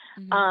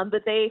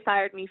 But they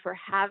fired me for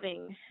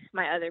having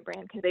my other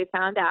brand because they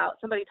found out,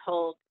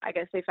 I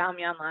guess they found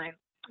me online.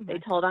 They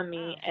told on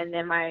me. And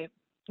then my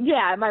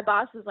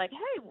boss was like,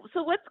 hey,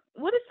 so what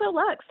is So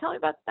Luxe? Tell me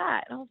about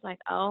that. And I was like,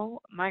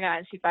 oh my God.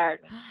 And she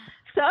fired me.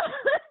 So,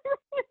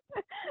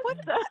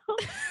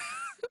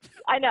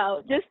 I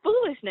know, just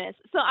foolishness.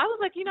 So I was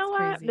like, you know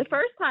what? Crazy. The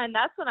first time,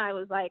 that's when I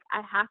was like,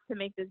 I have to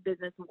make this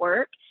business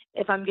work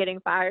if I'm getting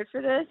fired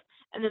for this.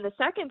 And then the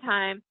second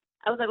time,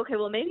 I was like, okay,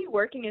 well, maybe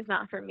working is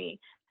not for me.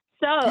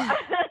 So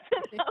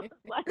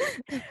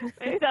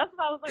maybe that's when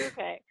I was like,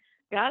 okay,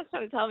 God's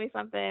trying to tell me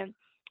something.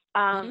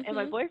 And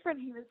my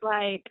boyfriend, he was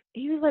like,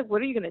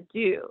 what are you going to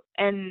do?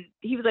 And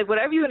he was like,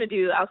 whatever you want to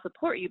do, I'll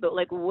support you. But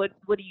like, what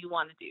do you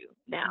want to do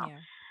now?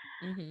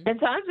 And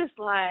so I'm just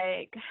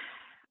like,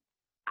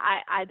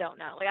 I don't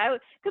know.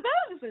 Like because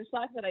I was just in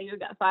shock that I even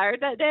got fired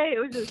that day. It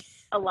was just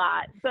a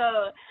lot.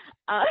 So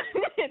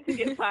to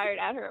get fired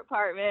at her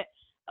apartment,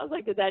 I was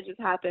like, did that just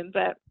happen?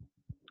 But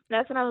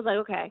that's when I was like,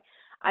 okay,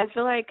 I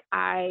feel like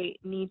I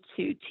need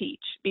to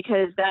teach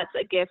because that's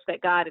a gift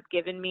that God has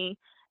given me.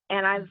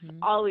 And I've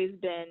always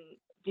been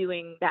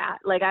doing that.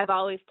 Like I've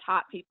always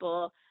taught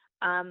people.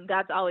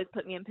 God's always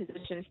put me in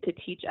positions to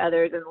teach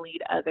others and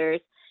lead others.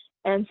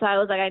 And so I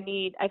was like, I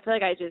feel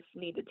like I just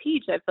need to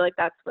teach. I feel like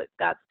that's what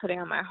God's putting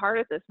on my heart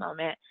at this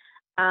moment.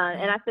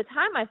 And at the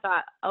time I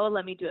thought, oh,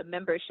 let me do a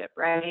membership,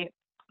 right?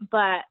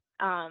 But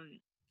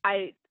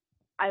I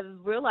I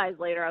realized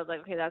later, I was like,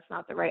 okay, that's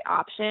not the right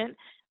option.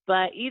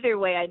 But either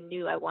way, I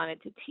knew I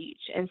wanted to teach.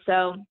 And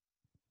so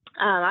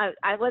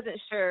I wasn't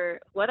sure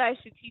what I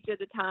should teach at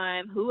the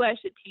time, who I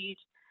should teach,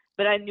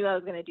 but I knew I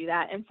was going to do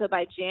that. And so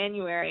by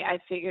January, I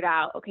figured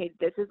out, okay,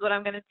 this is what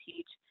I'm going to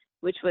teach,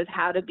 which was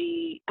how to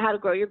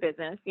grow your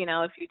business,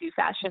 if you do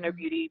fashion or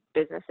beauty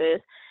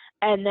businesses.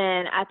 And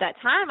then at that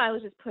time, I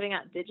was just putting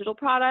out digital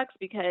products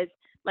because,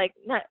 like,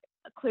 not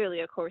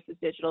clearly, of course, it's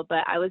digital,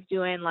 but I was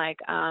doing like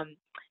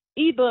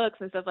ebooks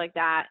and stuff like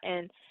that.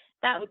 And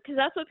because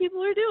that's what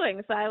people are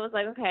doing. So I was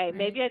like, okay,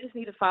 maybe I just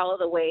need to follow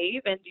the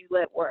wave and do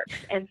what works.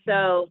 And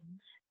so,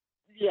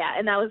 yeah,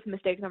 and that was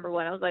mistake number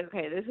one. I was like,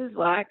 okay, this is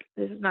whack.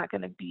 This is not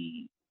going to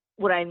be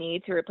what I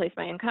need to replace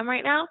my income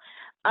right now.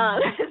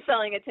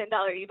 Selling a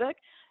 $10 ebook.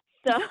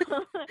 So,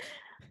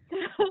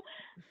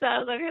 so I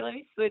was like, okay, let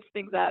me switch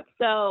things up.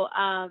 So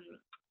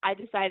I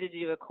decided to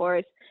do a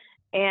course,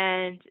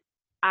 and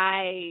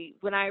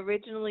when I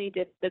originally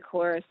did the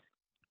course,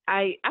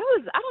 I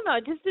don't know,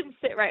 it just didn't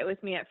sit right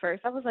with me at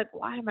first. I was like,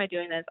 why am I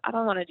doing this? I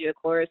don't want to do a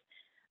course.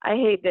 I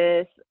hate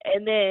this.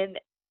 And then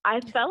I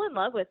fell in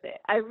love with it.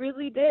 I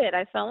really did.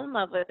 I fell in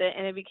love with it,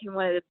 and it became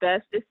one of the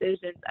best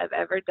decisions I've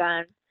ever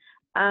done.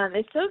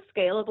 It's so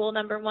scalable,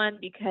 number one,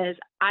 because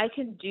I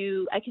can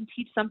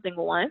teach something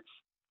once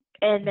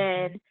and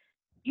then,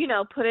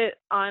 put it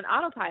on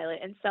autopilot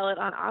and sell it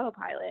on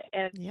autopilot.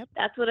 And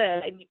that's what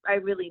I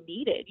really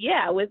needed.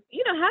 Yeah. With,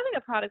 having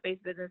a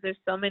product-based business, there's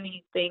so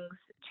many things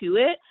to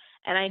it,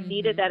 and I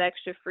needed that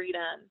extra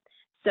freedom.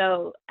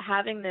 So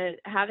having the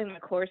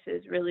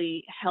courses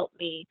really helped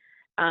me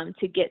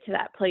to get to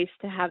that place,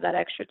 to have that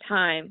extra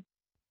time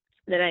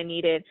that I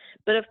needed.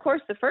 But of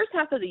course, the first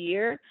half of the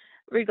year,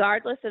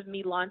 regardless of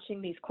me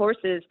launching these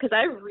courses, because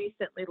I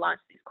recently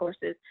launched these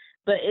courses,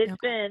 but it's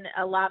been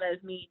a lot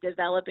of me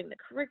developing the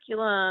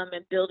curriculum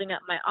and building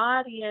up my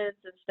audience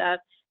and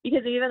stuff,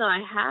 because even though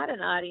I had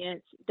an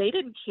audience, they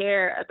didn't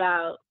care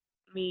about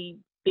me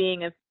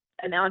being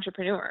an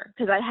entrepreneur,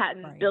 because I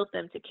hadn't built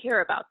them to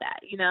care about that,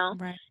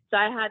 So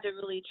I had to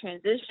really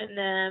transition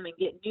them and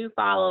get new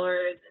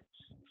followers.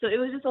 So it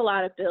was just a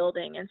lot of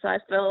building. And so I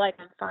feel like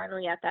I'm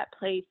finally at that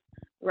place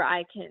where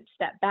I can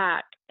step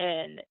back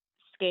and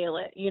scale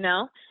it,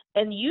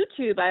 And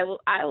YouTube,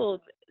 I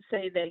will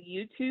say that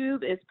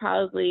YouTube is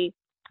probably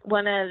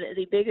one of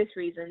the biggest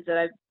reasons that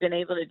I've been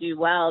able to do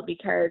well,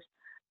 because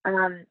I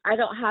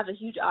don't have a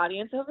huge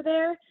audience over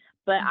there,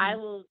 but I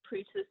will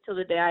preach this till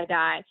the day I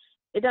die.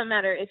 It doesn't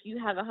matter if you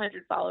have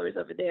 100 followers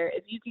over there.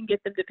 If you can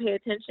get them to pay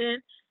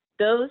attention,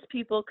 those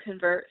people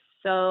convert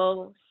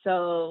so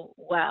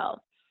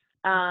well.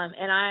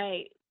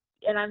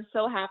 And I'm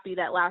so happy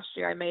that last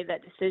year I made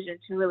that decision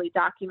to really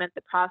document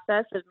the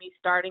process of me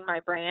starting my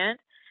brand,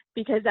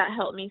 because that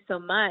helped me so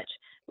much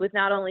with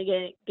not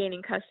only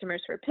gaining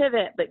customers for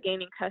Pivot, but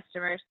gaining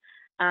customers,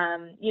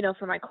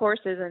 for my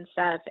courses and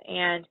stuff.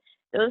 And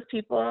those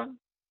people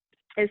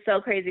is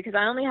so crazy, because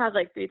I only have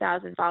like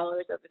 3,000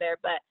 followers over there,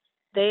 but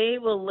they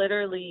will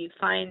literally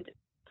find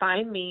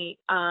me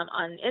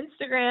on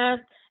Instagram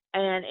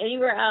and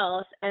anywhere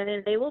else, and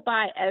then they will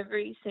buy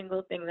every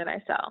single thing that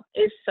I sell.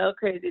 It's so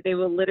crazy. They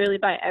will literally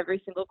buy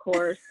every single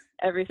course,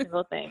 every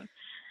single thing.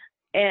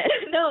 And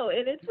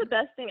and it's the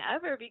best thing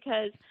ever,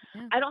 because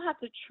I don't have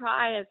to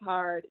try as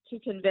hard to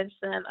convince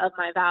them of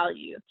my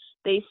value.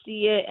 They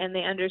see it and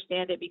they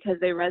understand it because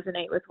they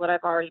resonate with what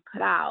I've already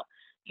put out,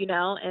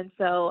 And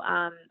so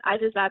I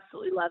just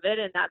absolutely love it,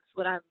 and that's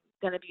what I'm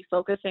going to be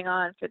focusing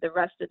on for the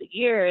rest of the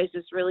year, is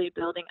just really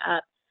building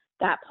up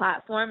that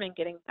platform and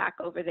getting back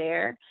over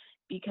there,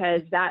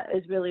 because that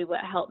is really what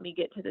helped me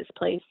get to this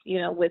place,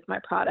 with my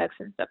products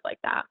and stuff like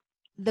that.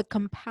 The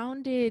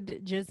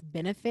compounded just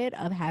benefit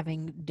of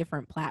having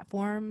different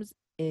platforms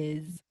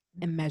is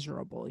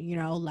immeasurable,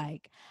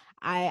 like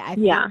I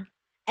think,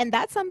 and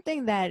that's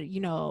something that,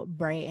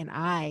 Bray and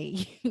I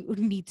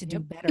need to do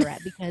better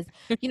at, because,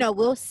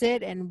 we'll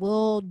sit and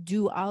we'll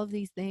do all of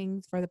these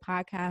things for the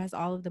podcast,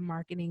 all of the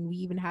marketing. We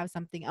even have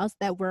something else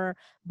that we're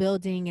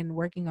building and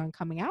working on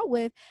coming out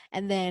with.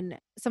 And then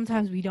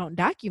sometimes we don't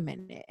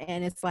document it.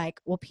 And it's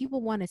like, well,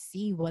 people want to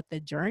see what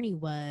the journey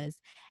was,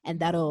 and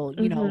that'll,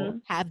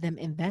 have them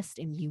invest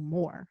in you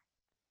more.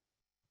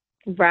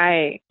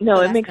 Right. No,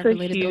 So it that's makes the a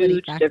relatability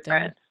huge factor.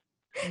 difference.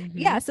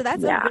 Yeah, so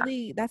that's Yeah.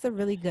 a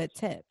really good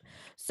tip.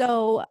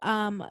 So,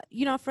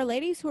 for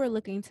ladies who are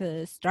looking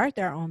to start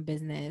their own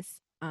business,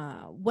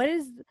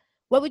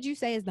 what would you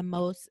say is the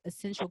most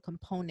essential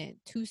component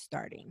to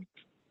starting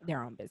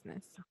their own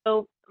business?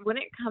 So when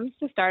it comes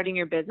to starting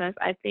your business,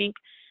 I think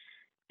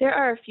there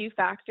are a few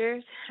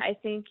factors. I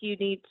think you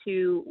need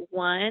to,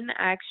 one,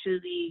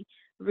 actually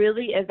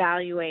really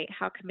evaluate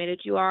how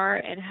committed you are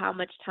and how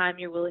much time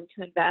you're willing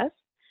to invest,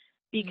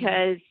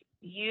 because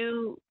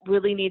you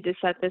really need to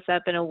set this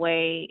up in a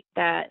way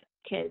that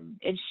can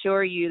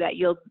ensure you that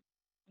you'll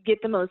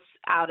get the most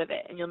out of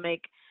it, and you'll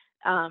make,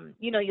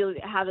 you'll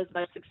have as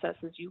much success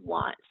as you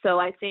want. So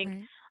I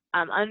think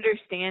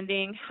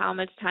understanding how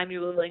much time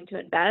you're willing to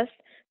invest,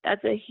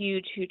 that's a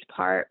huge, huge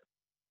part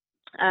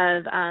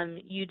of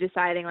you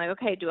deciding like,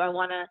 okay, do I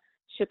want to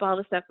ship all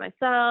the stuff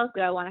myself?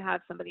 Do I want to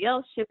have somebody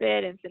else ship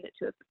it and send it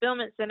to a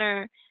fulfillment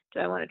center? Do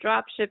I want to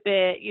drop ship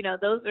it?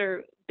 Those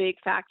are big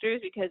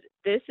factors because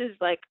this is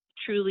like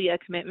truly a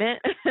commitment.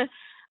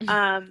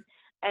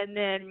 And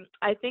then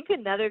I think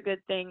another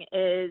good thing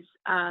is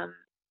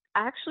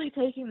actually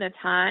taking the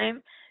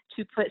time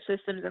to put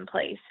systems in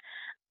place.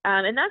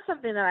 And that's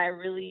something that I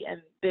really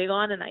am big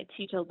on, and I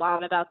teach a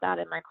lot about that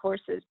in my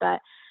courses. But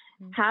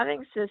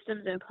having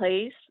systems in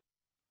place,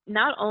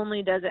 not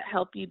only does it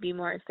help you be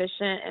more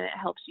efficient and it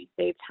helps you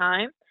save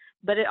time,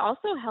 but it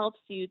also helps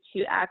you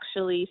to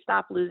actually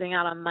stop losing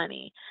out on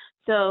money.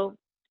 So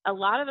a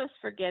lot of us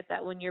forget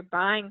that when you're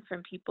buying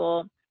from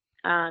people,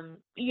 and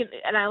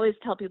I always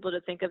tell people to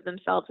think of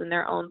themselves in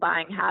their own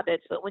buying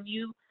habits, but when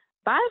you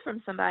buy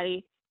from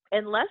somebody,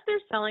 unless they're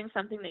selling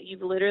something that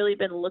you've literally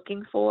been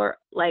looking for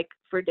like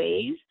for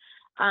days,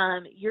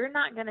 you're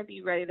not going to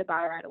be ready to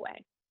buy right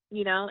away,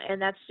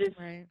 and that's just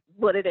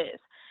what it is.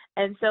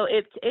 And so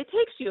it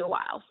takes you a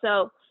while.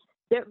 So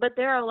but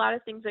there are a lot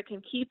of things that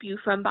can keep you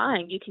from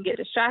buying. You can get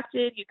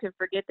distracted. You can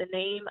forget the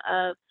name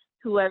of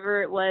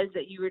whoever it was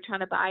that you were trying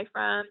to buy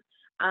from.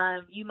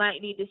 You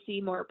might need to see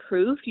more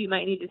proof. You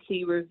might need to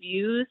see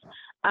reviews.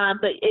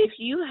 But if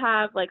you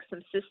have like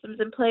some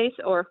systems in place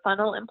or a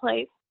funnel in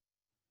place,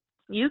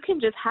 you can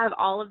just have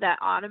all of that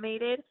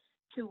automated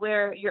to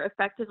where you're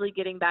effectively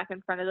getting back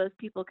in front of those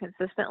people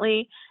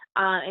consistently,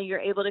 and you're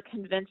able to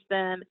convince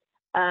them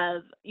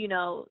that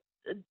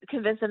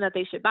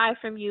they should buy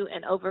from you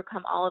and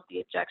overcome all of the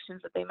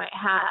objections that they might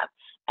have.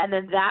 And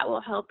then that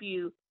will help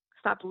you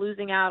stop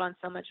losing out on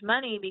so much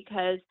money,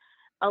 because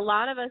a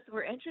lot of us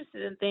were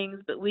interested in things,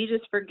 but we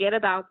just forget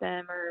about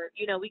them, or,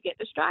 we get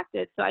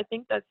distracted. So I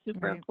think that's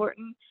super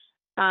important.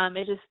 And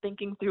just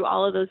thinking through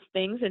all of those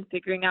things and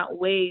figuring out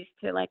ways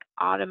to like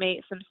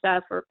automate some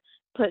stuff or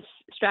put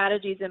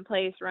strategies in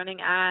place, running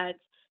ads,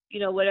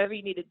 whatever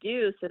you need to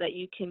do so that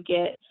you can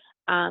get,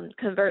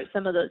 convert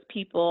some of those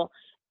people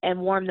and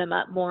warm them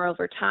up more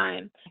over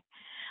time.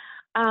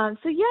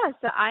 So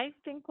I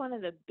think one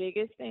of the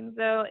biggest things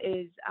though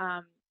is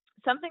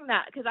something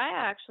that, because I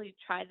actually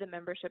tried the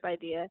membership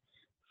idea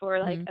for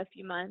like a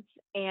few months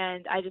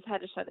and I just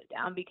had to shut it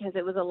down because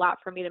it was a lot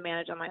for me to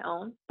manage on my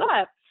own.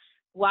 But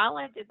while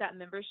I did that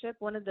membership,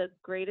 one of the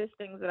greatest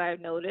things that I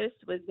noticed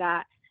was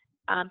that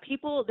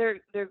people,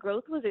 their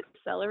growth was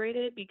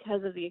accelerated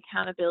because of the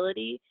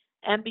accountability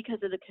and because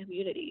of the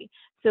community.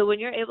 So when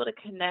you're able to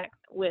connect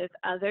with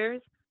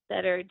others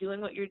that are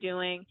doing what you're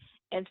doing,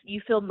 and you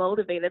feel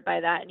motivated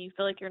by that, and you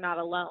feel like you're not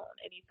alone,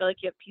 and you feel like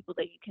you have people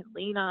that you can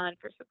lean on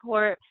for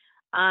support,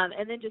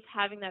 and then just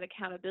having that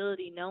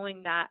accountability,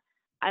 knowing that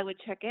I would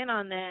check in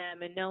on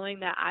them and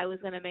knowing that I was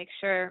going to make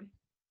sure,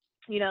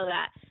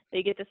 that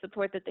they get the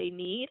support that they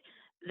need,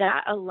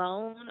 that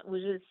alone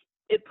was just,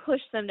 it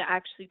pushed them to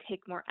actually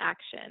take more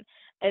action.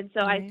 And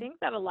so I think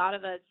that a lot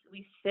of us,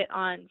 we sit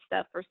on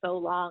stuff for so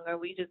long, or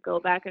we just go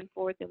back and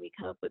forth and we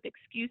come up with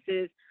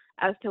excuses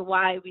as to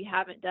why we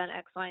haven't done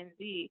X, Y, and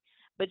Z.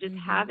 But just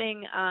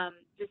having,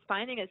 just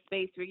finding a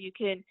space where you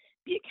can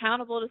be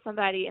accountable to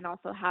somebody and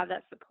also have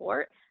that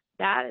support,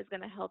 that is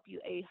going to help you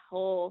a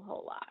whole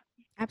lot.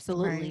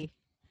 Absolutely.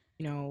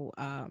 Is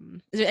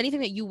there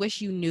anything that you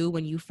wish you knew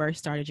when you first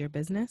started your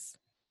business?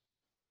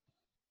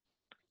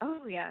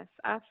 Oh, yes,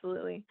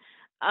 absolutely.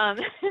 I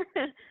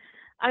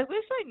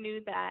wish I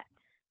knew that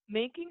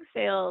making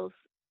sales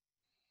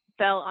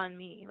fell on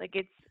me. Like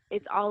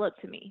it's all up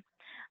to me.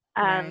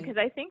 Because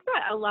I think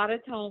that a lot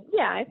of times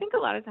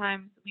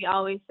we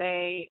always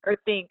say or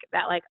think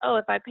that like, oh,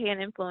 if I pay an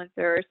influencer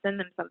or send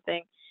them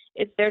something,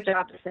 it's their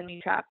job to send me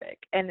traffic.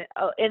 And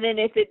then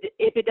if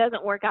it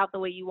doesn't work out the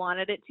way you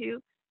wanted it to,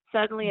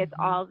 suddenly it's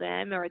all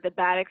them, or the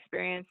bad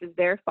experience is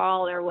their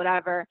fault or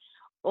whatever.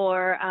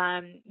 Or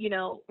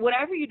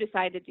whatever you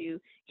decide to do,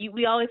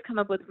 we always come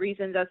up with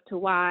reasons as to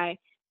why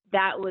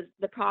that was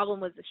the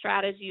problem, was the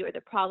strategy, or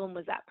the problem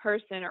was that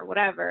person or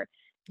whatever.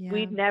 Yeah.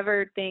 We'd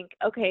never think,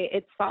 okay,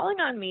 it's falling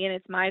on me and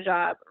it's my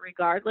job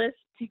regardless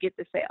to get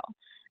the sale.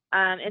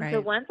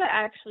 So once I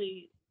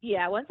actually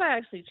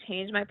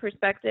changed my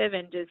perspective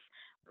and just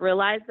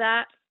realized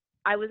that,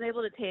 I was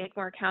able to take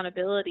more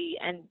accountability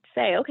and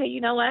say, okay,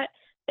 you know what?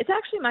 It's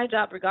actually my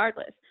job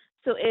regardless.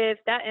 So if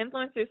that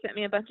influencer sent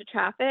me a bunch of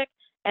traffic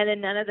and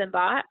then none of them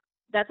bought,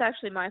 that's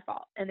actually my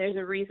fault. And there's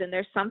a reason.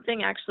 There's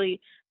something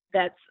actually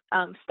that's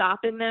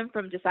stopping them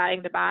from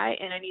deciding to buy,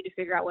 and I need to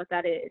figure out what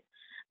that is.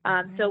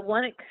 So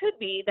one, it could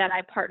be that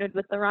I partnered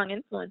with the wrong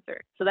influencer.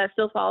 So that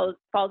still falls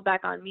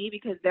back on me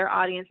because their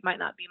audience might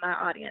not be my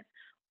audience.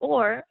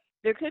 Or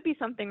there could be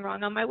something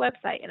wrong on my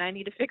website and I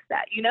need to fix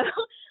that,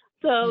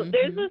 So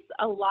there's just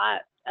a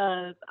lot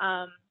of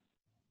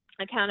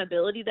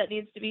accountability that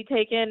needs to be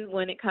taken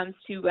when it comes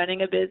to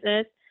running a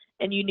business.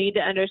 And you need to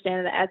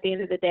understand that at the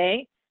end of the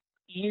day,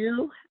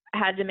 you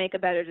had to make a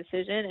better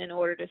decision in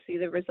order to see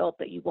the result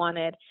that you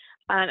wanted.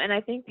 And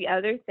I think the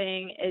other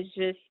thing is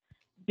just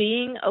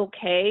being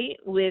okay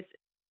with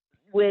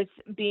with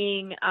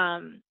being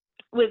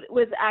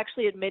with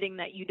actually admitting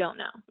that you don't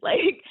know.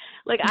 I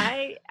feel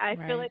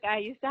Right. like I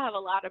used to have a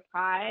lot of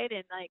pride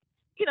and like,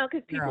 you know,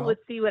 because people Girl. would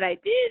see what I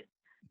did.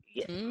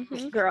 Yeah,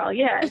 Mm-hmm. girl,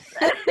 yes.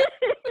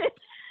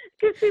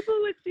 Because people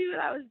would see what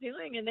I was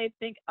doing and they'd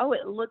think, oh,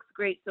 it looks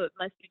great, so it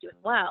must be doing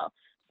well.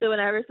 So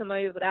whenever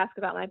somebody would ask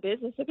about my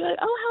business, they'd be like,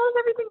 oh, how is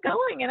everything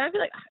going? And I'd be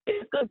like,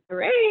 it's going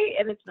great,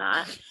 and it's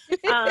not.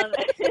 Um,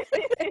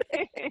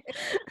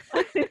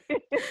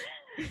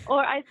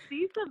 or I'd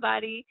see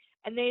somebody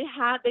and they'd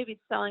be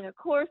selling a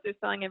course or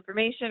selling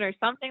information or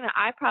something that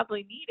I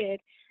probably needed,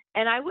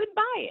 and I wouldn't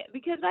buy it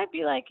because I'd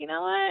be like, you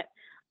know what?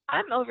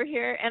 I'm over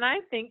here and I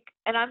think,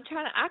 and I'm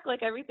trying to act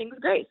like everything's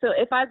great. So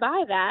if I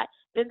buy that,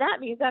 then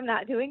that means I'm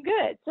not doing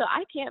good. So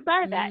I can't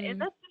buy that.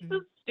 And that's just so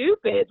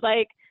stupid.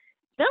 Like,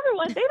 number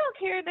one, they don't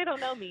care and they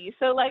don't know me.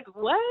 So like,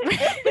 what?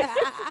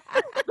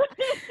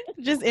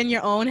 Just in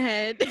your own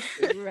head.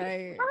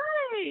 Right.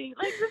 Right.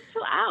 Like, just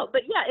chill out.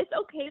 But yeah, it's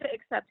okay to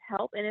accept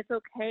help and it's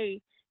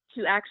okay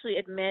to actually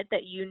admit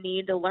that you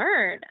need to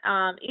learn.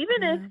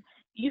 Even if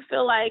you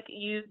feel like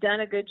you've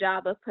done a good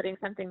job of putting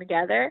something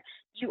together,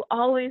 you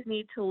always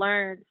need to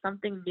learn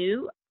something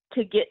new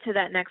to get to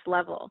that next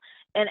level.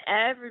 And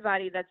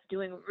everybody that's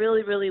doing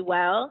really, really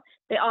well,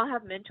 they all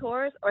have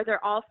mentors or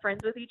they're all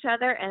friends with each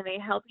other and they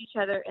help each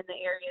other in the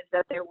areas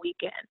that they're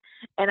weak in.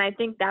 And I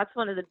think that's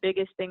one of the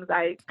biggest things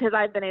because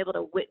I've been able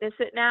to witness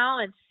it now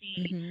and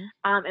see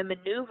and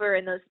maneuver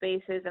in those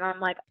spaces. And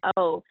I'm like,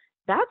 oh,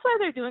 that's why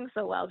they're doing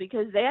so well,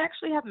 because they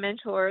actually have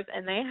mentors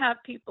and they have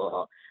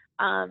people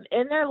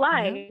in their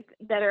life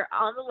that are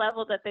on the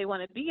level that they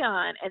want to be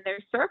on, and their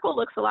circle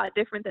looks a lot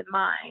different than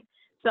mine.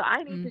 So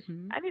I need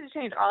to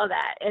change all of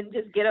that and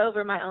just get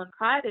over my own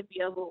pride and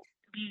be able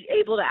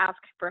to ask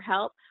for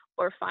help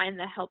or find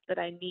the help that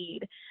I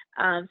need,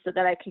 so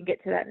that I can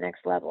get to that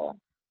next level.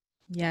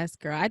 Yes,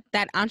 girl.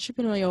 That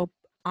entrepreneurial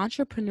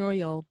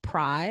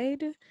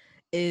pride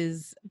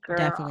is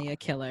definitely a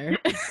killer.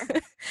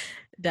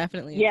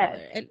 Definitely a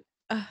killer.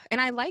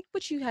 And I like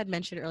what you had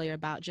mentioned earlier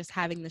about just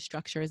having the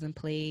structures in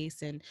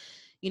place and,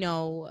 you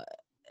know,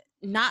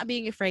 not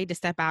being afraid to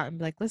step out and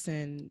be like,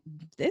 listen,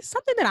 there's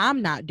something that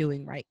I'm not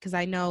doing right. Because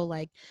I know,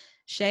 like,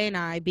 Shay and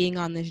I being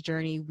on this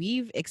journey,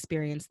 we've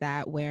experienced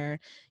that where,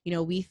 you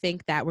know, we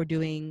think that we're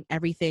doing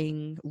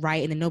everything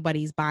right and then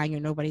nobody's buying or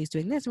nobody's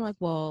doing this. And we're like,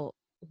 well,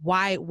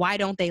 why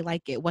don't they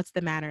like it? What's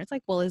the matter? It's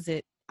like, well, is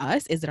it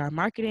us? Is it our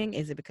marketing?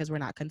 Is it because we're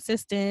not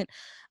consistent?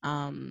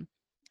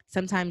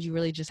 Sometimes you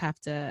really just have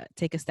to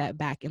take a step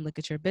back and look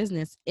at your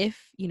business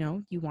if, you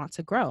know, you want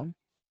to grow.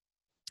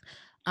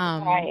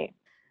 Right.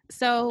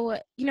 So,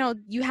 you know,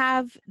 you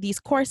have these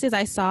courses.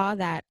 I saw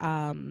that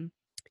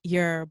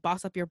your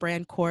Boss Up Your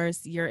Brand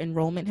course, your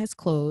enrollment has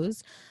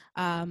closed.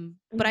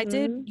 But I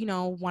did, you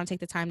know, want to take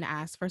the time to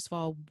ask, first of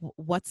all,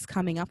 what's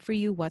coming up for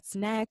you? What's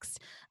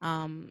next?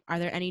 Are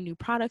there any new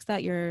products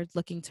that you're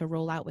looking to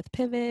roll out with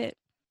Pivot?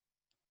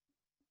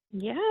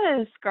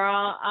 Yes,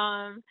 girl.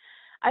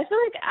 I feel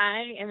like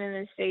I am in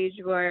a stage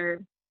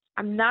where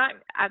I'm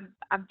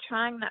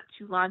trying not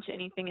to launch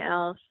anything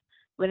else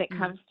when it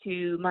comes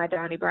to my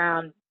Doni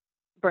Brown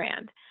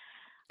brand.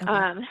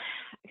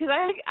 Because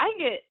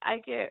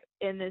I get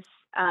in this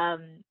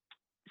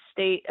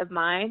state of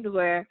mind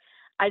where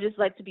I just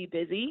like to be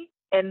busy,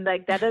 and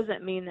like that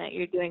doesn't mean that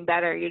you're doing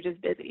better, you're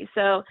just busy.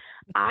 So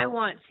I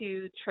want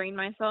to train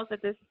myself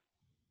at this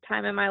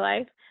time in my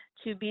life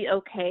to be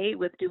okay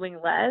with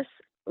doing less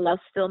while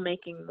still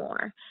making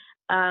more.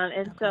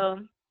 So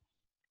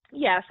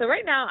yeah, so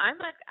right now I'm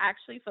like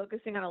actually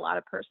focusing on a lot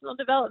of personal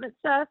development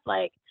stuff.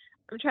 Like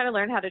I'm trying to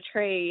learn how to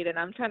trade and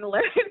I'm trying to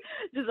learn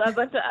just a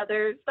bunch of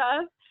other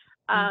stuff.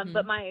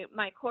 But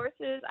my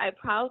courses, I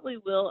probably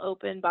will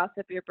open Boss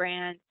Up Your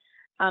Brand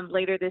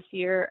later this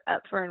year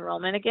up for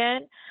enrollment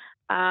again.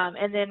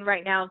 And then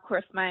right now, of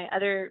course, my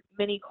other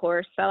mini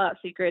course, Sellout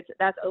Secrets,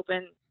 that's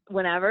open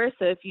whenever.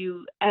 So if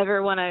you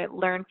ever want to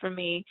learn from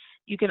me,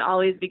 you can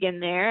always begin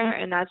there.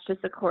 And that's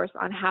just a course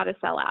on how to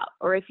sell out.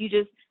 Or if you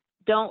just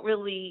don't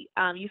really,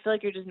 you feel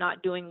like you're just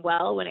not doing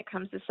well when it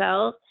comes to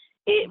sales,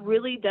 it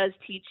really does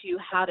teach you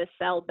how to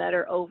sell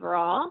better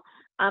overall.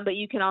 But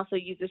you can also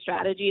use a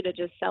strategy to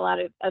just sell out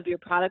of your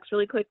products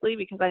really quickly,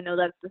 because I know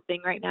that's the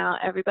thing right now.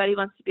 Everybody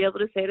wants to be able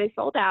to say they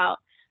sold out.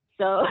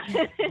 So,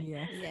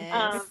 Yes.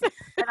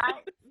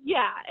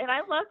 and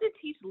I love to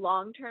teach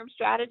long-term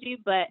strategy,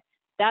 but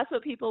that's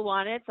what people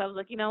wanted. So I was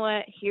like, you know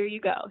what? Here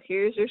you go.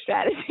 Here's your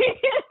strategy.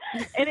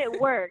 And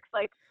it works.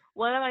 Like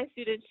one of my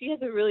students, she has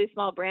a really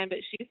small brand, but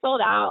she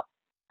sold out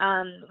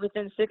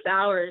within 6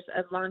 hours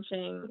of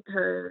launching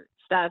her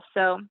stuff.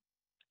 So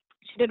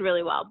she did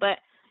really well. But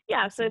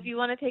yeah, so if you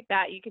want to take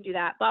that, you can do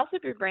that. Boss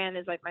Up Your Brand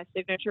is like my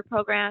signature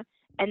program.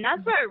 And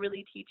that's where I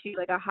really teach you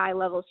like a high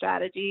level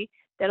strategy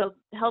that'll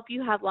help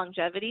you have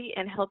longevity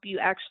and help you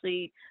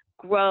actually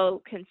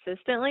grow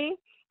consistently,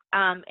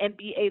 and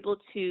be able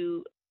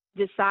to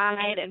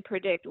decide and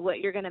predict what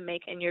you're going to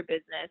make in your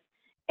business,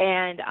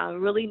 and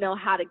really know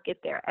how to get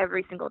there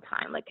every single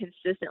time, like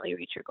consistently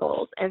reach your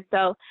goals. And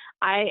so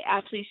I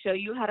actually show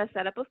you how to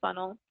set up a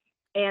funnel.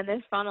 And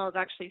this funnel is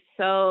actually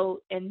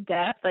so in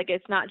depth. Like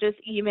it's not just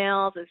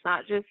emails, it's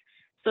not just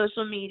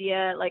social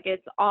media, like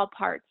it's all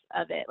parts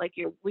of it. Like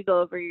we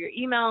go over your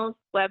emails,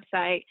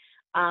 website,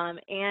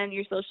 and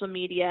your social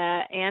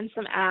media and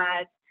some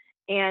ads.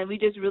 And we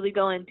just really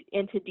go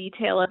into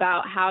detail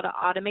about how to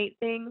automate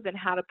things and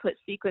how to put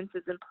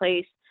sequences in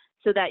place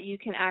so that you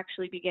can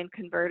actually begin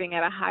converting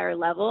at a higher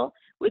level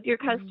with your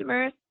Mhm.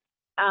 customers.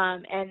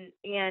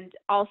 And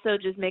also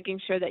just making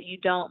sure that you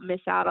don't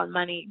miss out on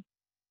money.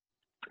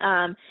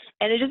 And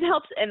it just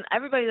helps. And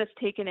everybody that's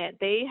taken it,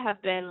 they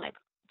have been like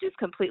just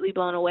completely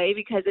blown away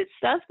because it's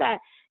stuff that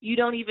you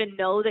don't even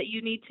know that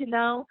you need to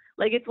know.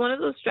 Like it's one of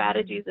those Mhm.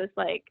 strategies that's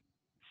like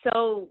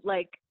so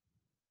like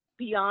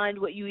beyond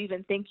what you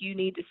even think you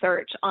need to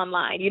search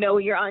online. You know,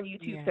 when you're on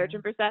YouTube Yeah.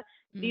 searching for stuff,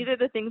 these Mm. are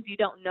the things you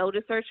don't know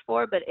to search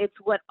for, but it's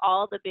what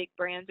all the big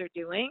brands are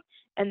doing.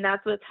 And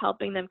that's what's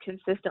helping them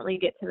consistently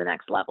get to the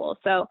next level.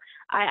 So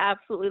I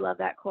absolutely love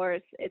that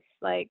course. It's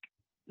like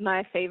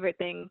my favorite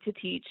thing to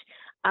teach.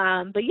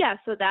 But yeah,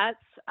 so that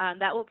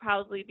will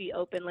probably be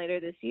open later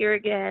this year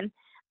again.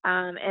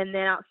 And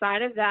then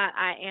outside of that,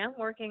 I am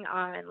working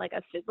on like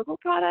a physical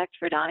product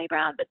for Donnie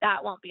Brown, but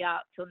that won't be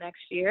out till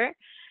next year.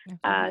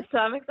 Okay. So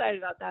I'm excited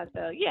about that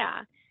though.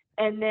 Yeah.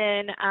 And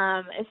then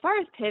as far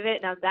as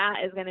pivot, now that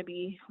is going to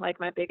be like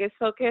my biggest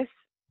focus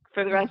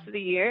for the rest Mhm. of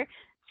the year.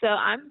 So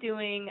I'm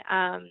doing,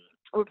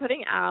 we're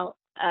putting out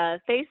a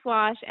face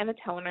wash and a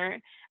toner,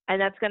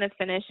 and that's going to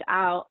finish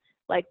out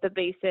like the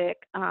basic,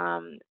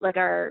 like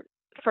our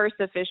first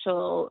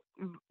official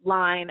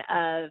line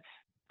of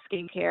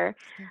skincare.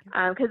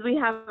 Skincare. Because we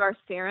have our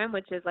serum,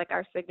 which is like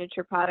our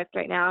signature product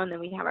right now, and then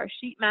we have our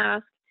sheet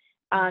mask,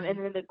 and Mhm.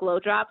 then the glow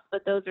drops,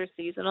 but those are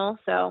seasonal.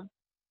 So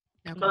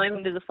Okay. going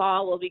into the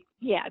fall,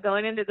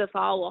 going into the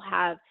fall, we'll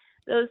have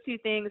those two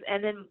things.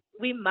 And then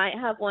we might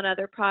have one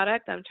other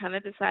product. I'm trying to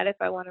decide if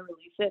I want to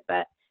release it,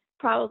 but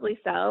probably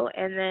so.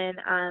 And then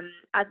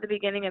at the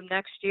beginning of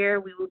next year,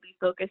 we will be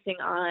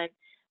focusing on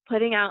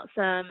putting out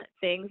some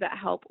things that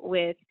help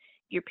with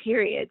your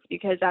periods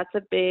because that's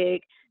a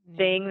big Yeah.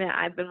 thing that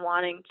I've been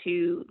wanting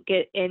to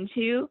get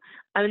into.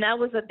 I mean, that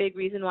was a big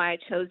reason why I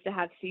chose to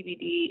have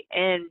CBD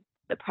in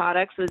the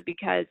products was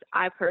because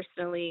I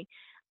personally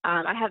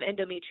I have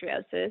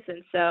endometriosis,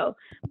 and so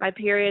my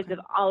periods Okay.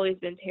 have always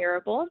been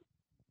terrible.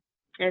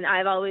 And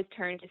I've always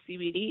turned to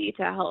CBD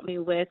to help me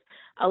with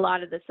a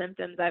lot of the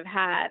symptoms I've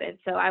had. And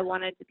so I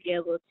wanted to be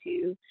able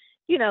to,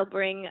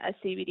 bring a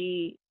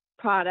CBD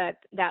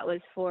product that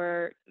was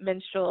for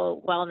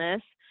menstrual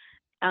wellness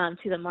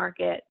to the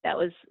market that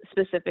was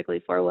specifically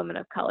for women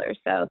of color.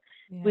 So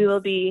we will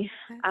Yes. be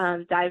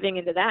That's diving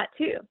into that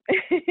too.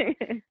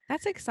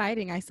 That's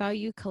exciting. I saw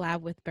you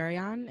collab with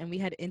Burion, and we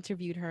had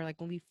interviewed her like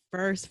when we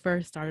first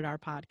started our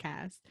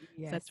podcast.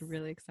 So that's yes.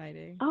 really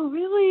exciting. Oh,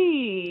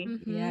 really?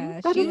 Mm-hmm.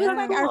 Yeah. That She is was so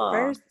like Yeah. our cool.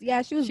 first.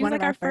 Yeah, she was She was one of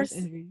like our our first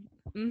first. interviews.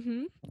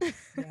 Mm-hmm.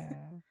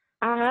 Yeah.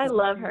 I So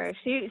love very her.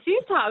 excited. She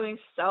taught me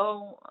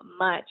so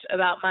much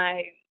about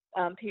my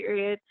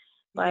period.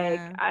 Like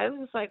Yeah. I was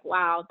just like,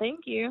 wow,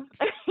 thank you.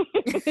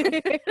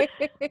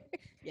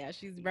 Yeah,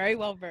 she's very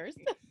well versed.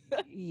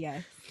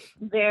 Yes.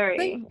 So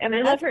Very, and I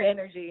love that's her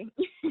energy.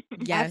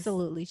 Yes.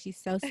 absolutely. She's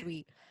so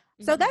sweet.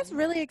 So that's Mm-hmm.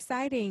 really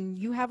exciting.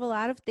 You have a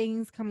lot of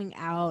things coming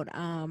out.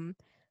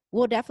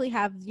 We'll definitely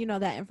have,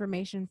 that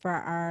information for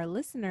our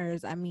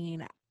listeners. I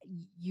mean,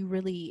 you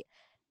really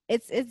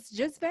it's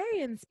just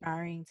very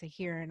inspiring to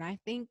hear. And I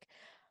think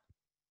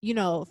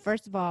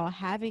first of all,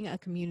 having a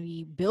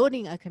community,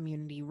 building a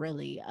community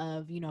really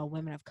of,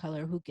 women of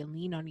color who can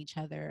lean on each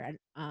other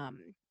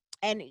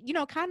and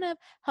kind of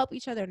help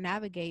each other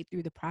navigate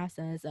through the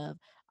process of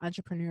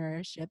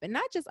entrepreneurship, and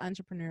not just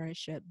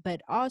entrepreneurship,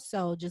 but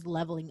also just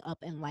leveling up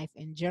in life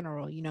in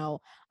general,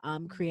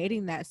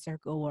 creating that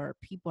circle where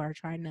people are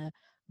trying to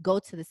go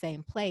to the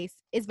same place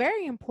is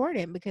very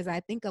important, because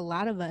I think a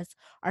lot of us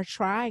are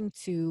trying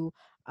to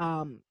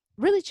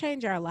really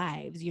change our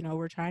lives.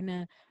 We're trying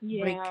to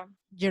break Yeah.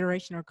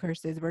 generational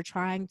curses. We're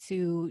trying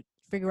to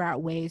figure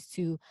out ways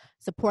to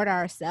support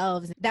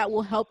ourselves that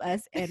will help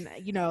us and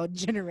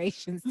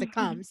generations to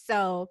come.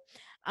 So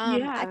I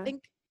Yeah.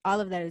 think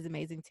all of that is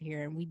amazing to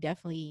hear, and we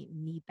definitely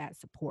need that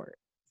support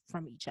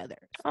from each other.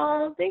 So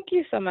Oh, thank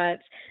you so much.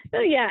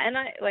 So yeah, and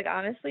I like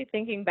honestly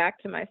thinking back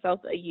to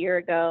myself a year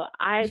ago,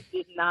 I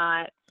could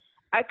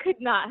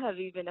not have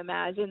even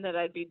imagined that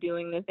I'd be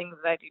doing the things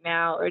that I do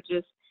now, or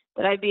just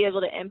that I'd be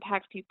able to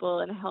impact people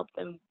and help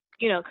them,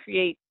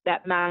 create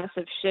that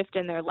massive shift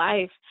in their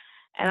life.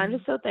 And I'm yeah.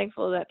 just so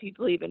thankful that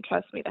people even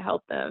trust me to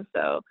help them.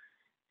 So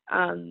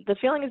the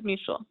feeling is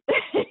mutual.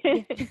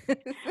 Yeah.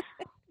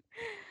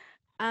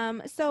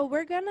 So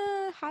we're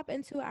gonna hop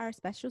into our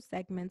special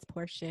segments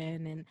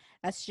portion, and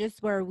that's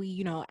just where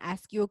we,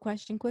 ask you a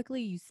question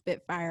quickly, you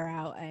spit fire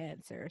out an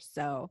answer.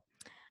 So,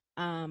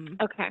 um,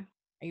 Okay.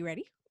 are you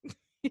ready?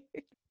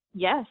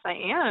 Yes, I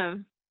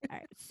am. All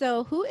right.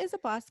 So, who is a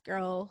boss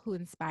girl who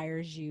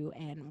inspires you,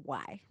 and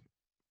why?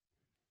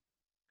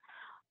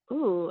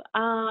 Ooh,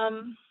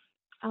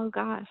 oh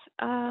gosh.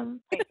 So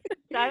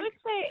I would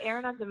say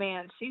Erin on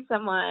Demand. She's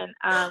someone,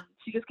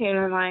 she just came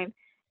to my mind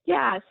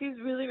Yeah, she's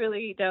really,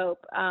 really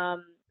dope.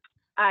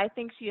 I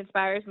think she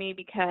inspires me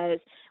because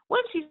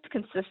one, she's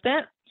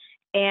consistent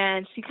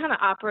and she kind of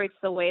operates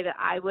the way that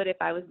I would if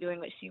I was doing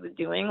what she was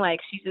doing. Like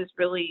she's just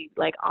really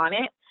like on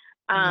it.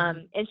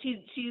 And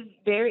she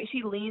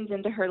leans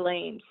into her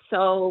lane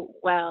so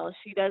well.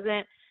 She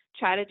doesn't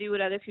try to do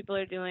what other people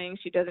are doing.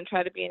 She doesn't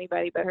try to be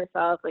anybody but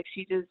herself. Like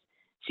she's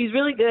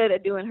really good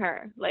at doing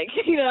her. Like,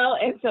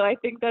 and so I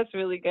think that's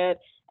really good.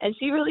 And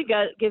she really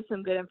gives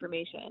some good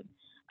information.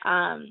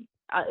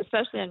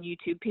 Especially on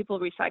YouTube. People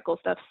recycle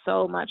stuff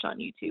so much on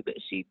YouTube, but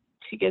she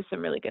gives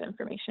some really good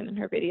information in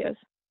her videos.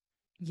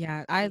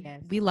 Yeah,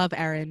 Yes. we love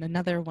Erin,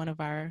 another one of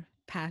our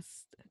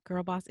past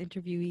Girl Boss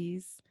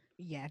interviewees.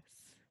 Yes.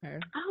 Her.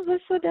 Oh,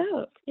 that's so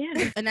dope.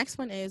 Yeah. The next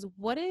one is,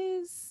 what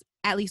is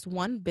at least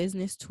one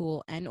business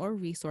tool and or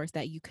resource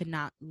that you could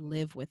not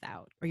live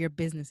without, or your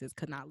businesses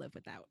could not live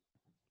without?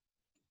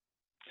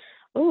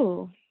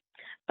 Ooh.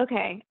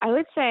 Okay. I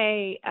would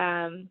say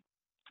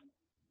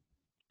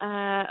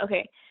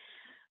okay.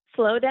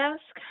 Flowdesk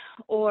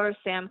or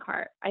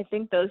Samcart. I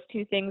think those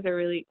two things are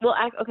really well.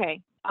 Okay,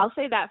 I'll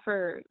say that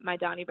for my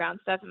Doni Brown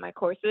stuff and my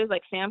courses.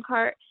 Like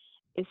Samcart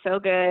is so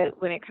good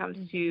when it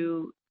comes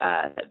to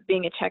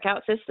being a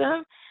checkout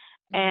system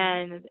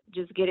and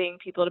just getting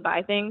people to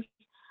buy things.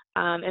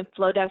 And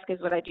Flowdesk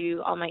is what I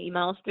do all my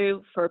emails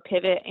through for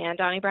Pivot and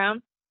Doni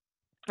Brown.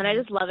 And I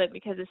just love it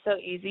because it's so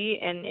easy.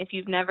 And if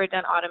you've never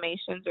done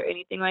automations or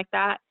anything like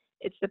that,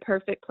 it's the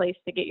perfect place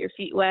to get your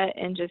feet wet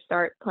and just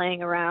start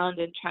playing around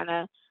and trying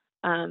to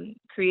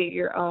create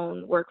your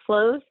own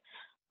workflows.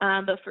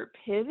 But for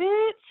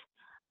Pivot,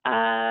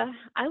 I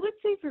would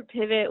say for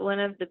Pivot, one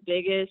of the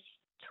biggest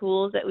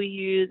tools that we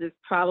use is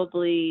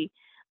probably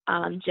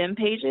Gym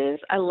Pages.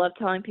 I love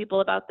telling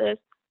people about this.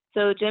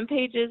 So Gym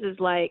Pages is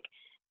like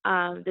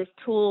this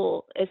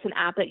tool. It's an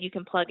app that you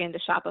can plug into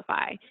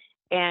Shopify.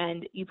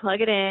 And you plug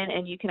it in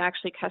and you can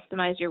actually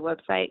customize your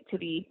website to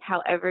be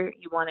however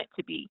you want it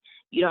to be.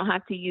 You don't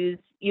have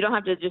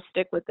to just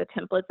stick with the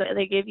templates that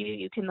they give you.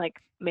 You can like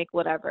make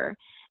whatever.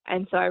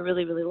 And so I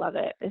really, really love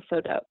it. It's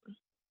so dope.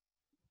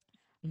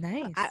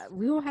 Nice.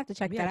 We will have to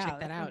check We that gotta out.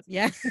 check that out.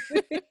 Yeah.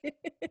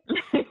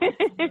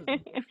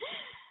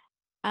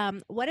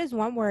 What is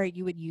one word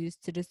you would use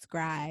to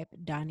describe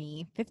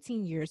Doni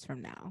 15 years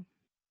from now?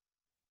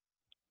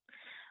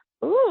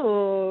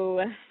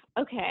 Ooh,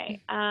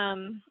 okay.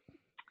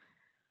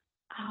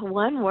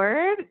 One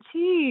word?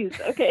 Jeez.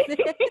 Okay.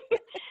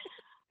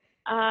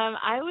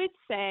 I would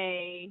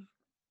say,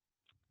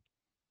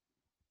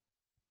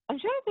 I'm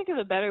trying to think of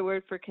a better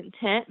word for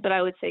content, but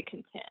I would say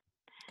content.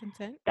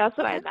 Content? That's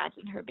what I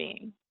imagine her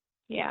being.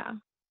 Yeah.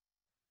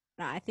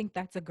 No, I think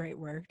that's a great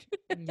word.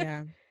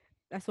 Yeah.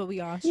 That's what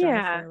we all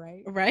strive for,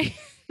 right? Right.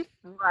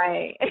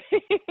 Right.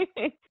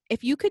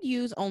 If you could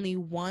use only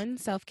one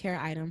self-care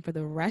item for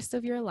the rest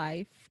of your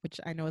life, which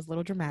I know is a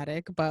little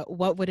dramatic, but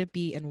what would it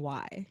be and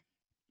why?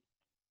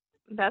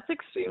 That's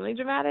extremely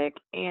dramatic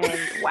and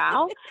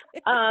wow.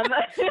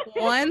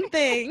 One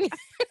thing.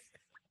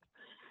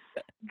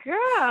 Girl,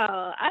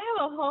 I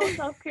have a whole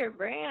self-care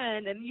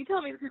brand and you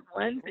tell me to pick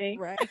one thing.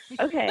 Right.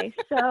 Okay,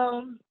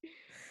 so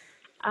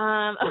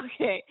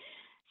okay.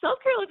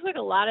 Self-care looks like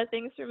a lot of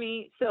things for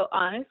me. So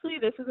honestly,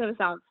 this is going to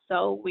sound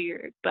so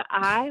weird, but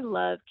I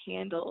love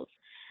candles.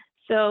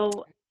 So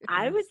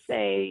I would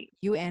say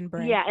you and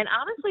Brent. yeah, and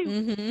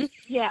honestly,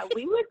 yeah,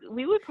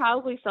 we would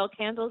probably sell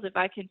candles if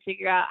I can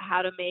figure out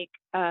how to make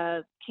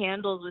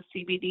candles with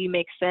CBD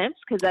make sense,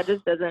 because that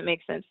just doesn't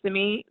make sense to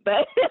me.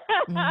 But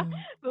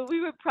but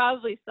we would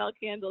probably sell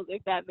candles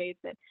if that made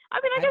sense. I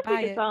mean, I guess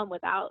we could sell them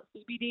without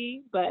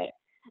CBD, but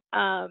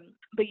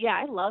yeah,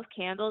 I love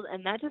candles,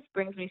 and that just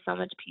brings me so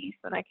much peace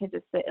when I can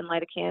just sit and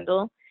light a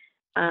candle.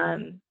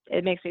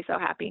 It makes me so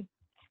happy.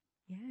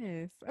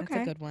 Yes. Okay.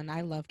 That's a good one.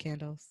 I love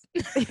candles.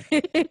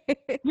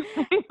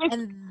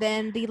 And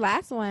then the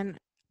last one,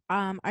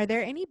 are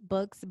there any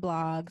books,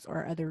 blogs,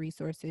 or other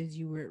resources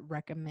you would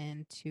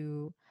recommend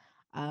to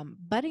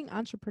budding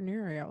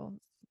entrepreneurials?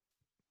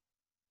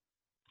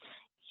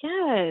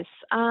 Yes.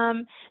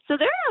 So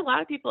there are a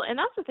lot of people, and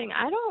that's the thing.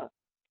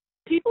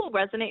 People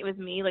resonate with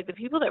me. Like the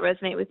people that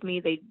resonate with me,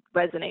 they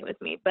resonate with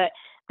me. But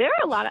there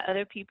are a lot of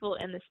other people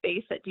in the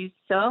space that do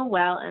so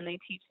well and they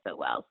teach so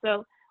well.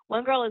 So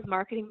one girl is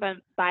Marketing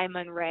by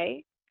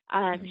Monray.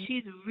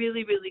 She's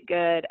really, really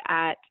good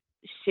at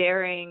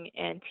sharing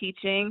and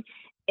teaching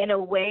in a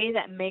way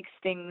that makes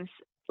things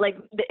like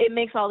it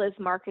makes all this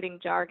marketing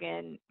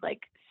jargon like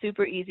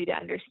super easy to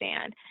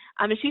understand.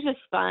 And she's just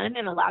fun,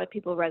 and a lot of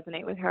people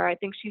resonate with her. I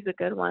think she's a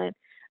good one.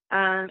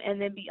 And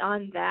then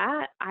beyond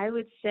that, I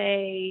would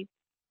say,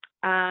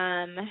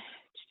 I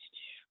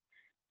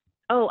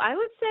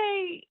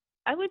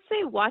would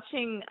say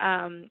watching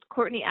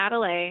Courtney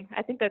Adelaide.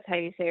 I think that's how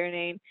you say her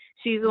name.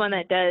 She's the one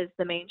that does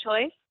The Main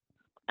Choice.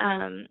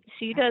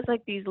 She does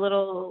like these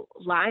little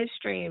live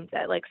streams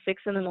at like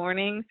 6 in the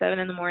morning, 7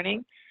 in the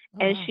morning,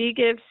 and she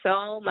gives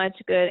so much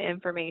good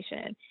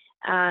information.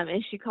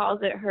 And she calls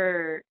it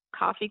her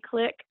coffee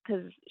click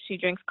because she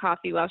drinks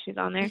coffee while she's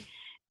on there.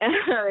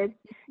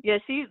 Yeah,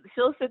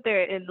 she'll sit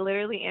there and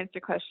literally answer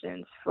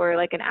questions for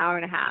like an hour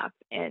and a half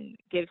and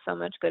give so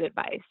much good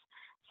advice.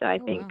 So I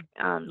Oh think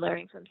wow.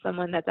 learning from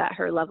someone that's at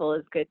her level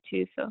is good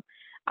too. So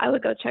I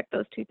would go check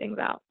those two things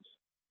out.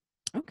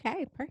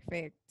 Okay,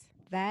 perfect.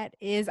 That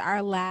is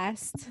our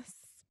last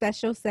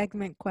special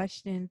segment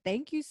question.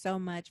 Thank you so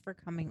much for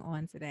coming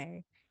on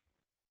today.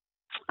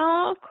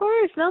 Oh, of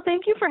course. No,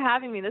 thank you for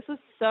having me. This was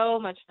so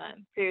much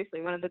fun.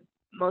 Seriously, one of the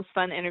most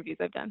fun interviews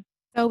I've done.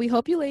 So we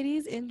hope you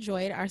ladies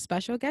enjoyed our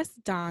special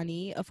guest,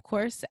 Doni. Of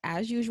course,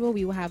 as usual,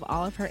 we will have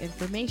all of her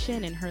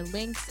information and her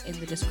links in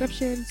the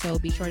description, so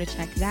be sure to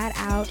check that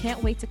out.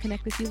 Can't wait to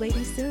connect with you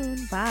ladies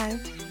soon. Bye.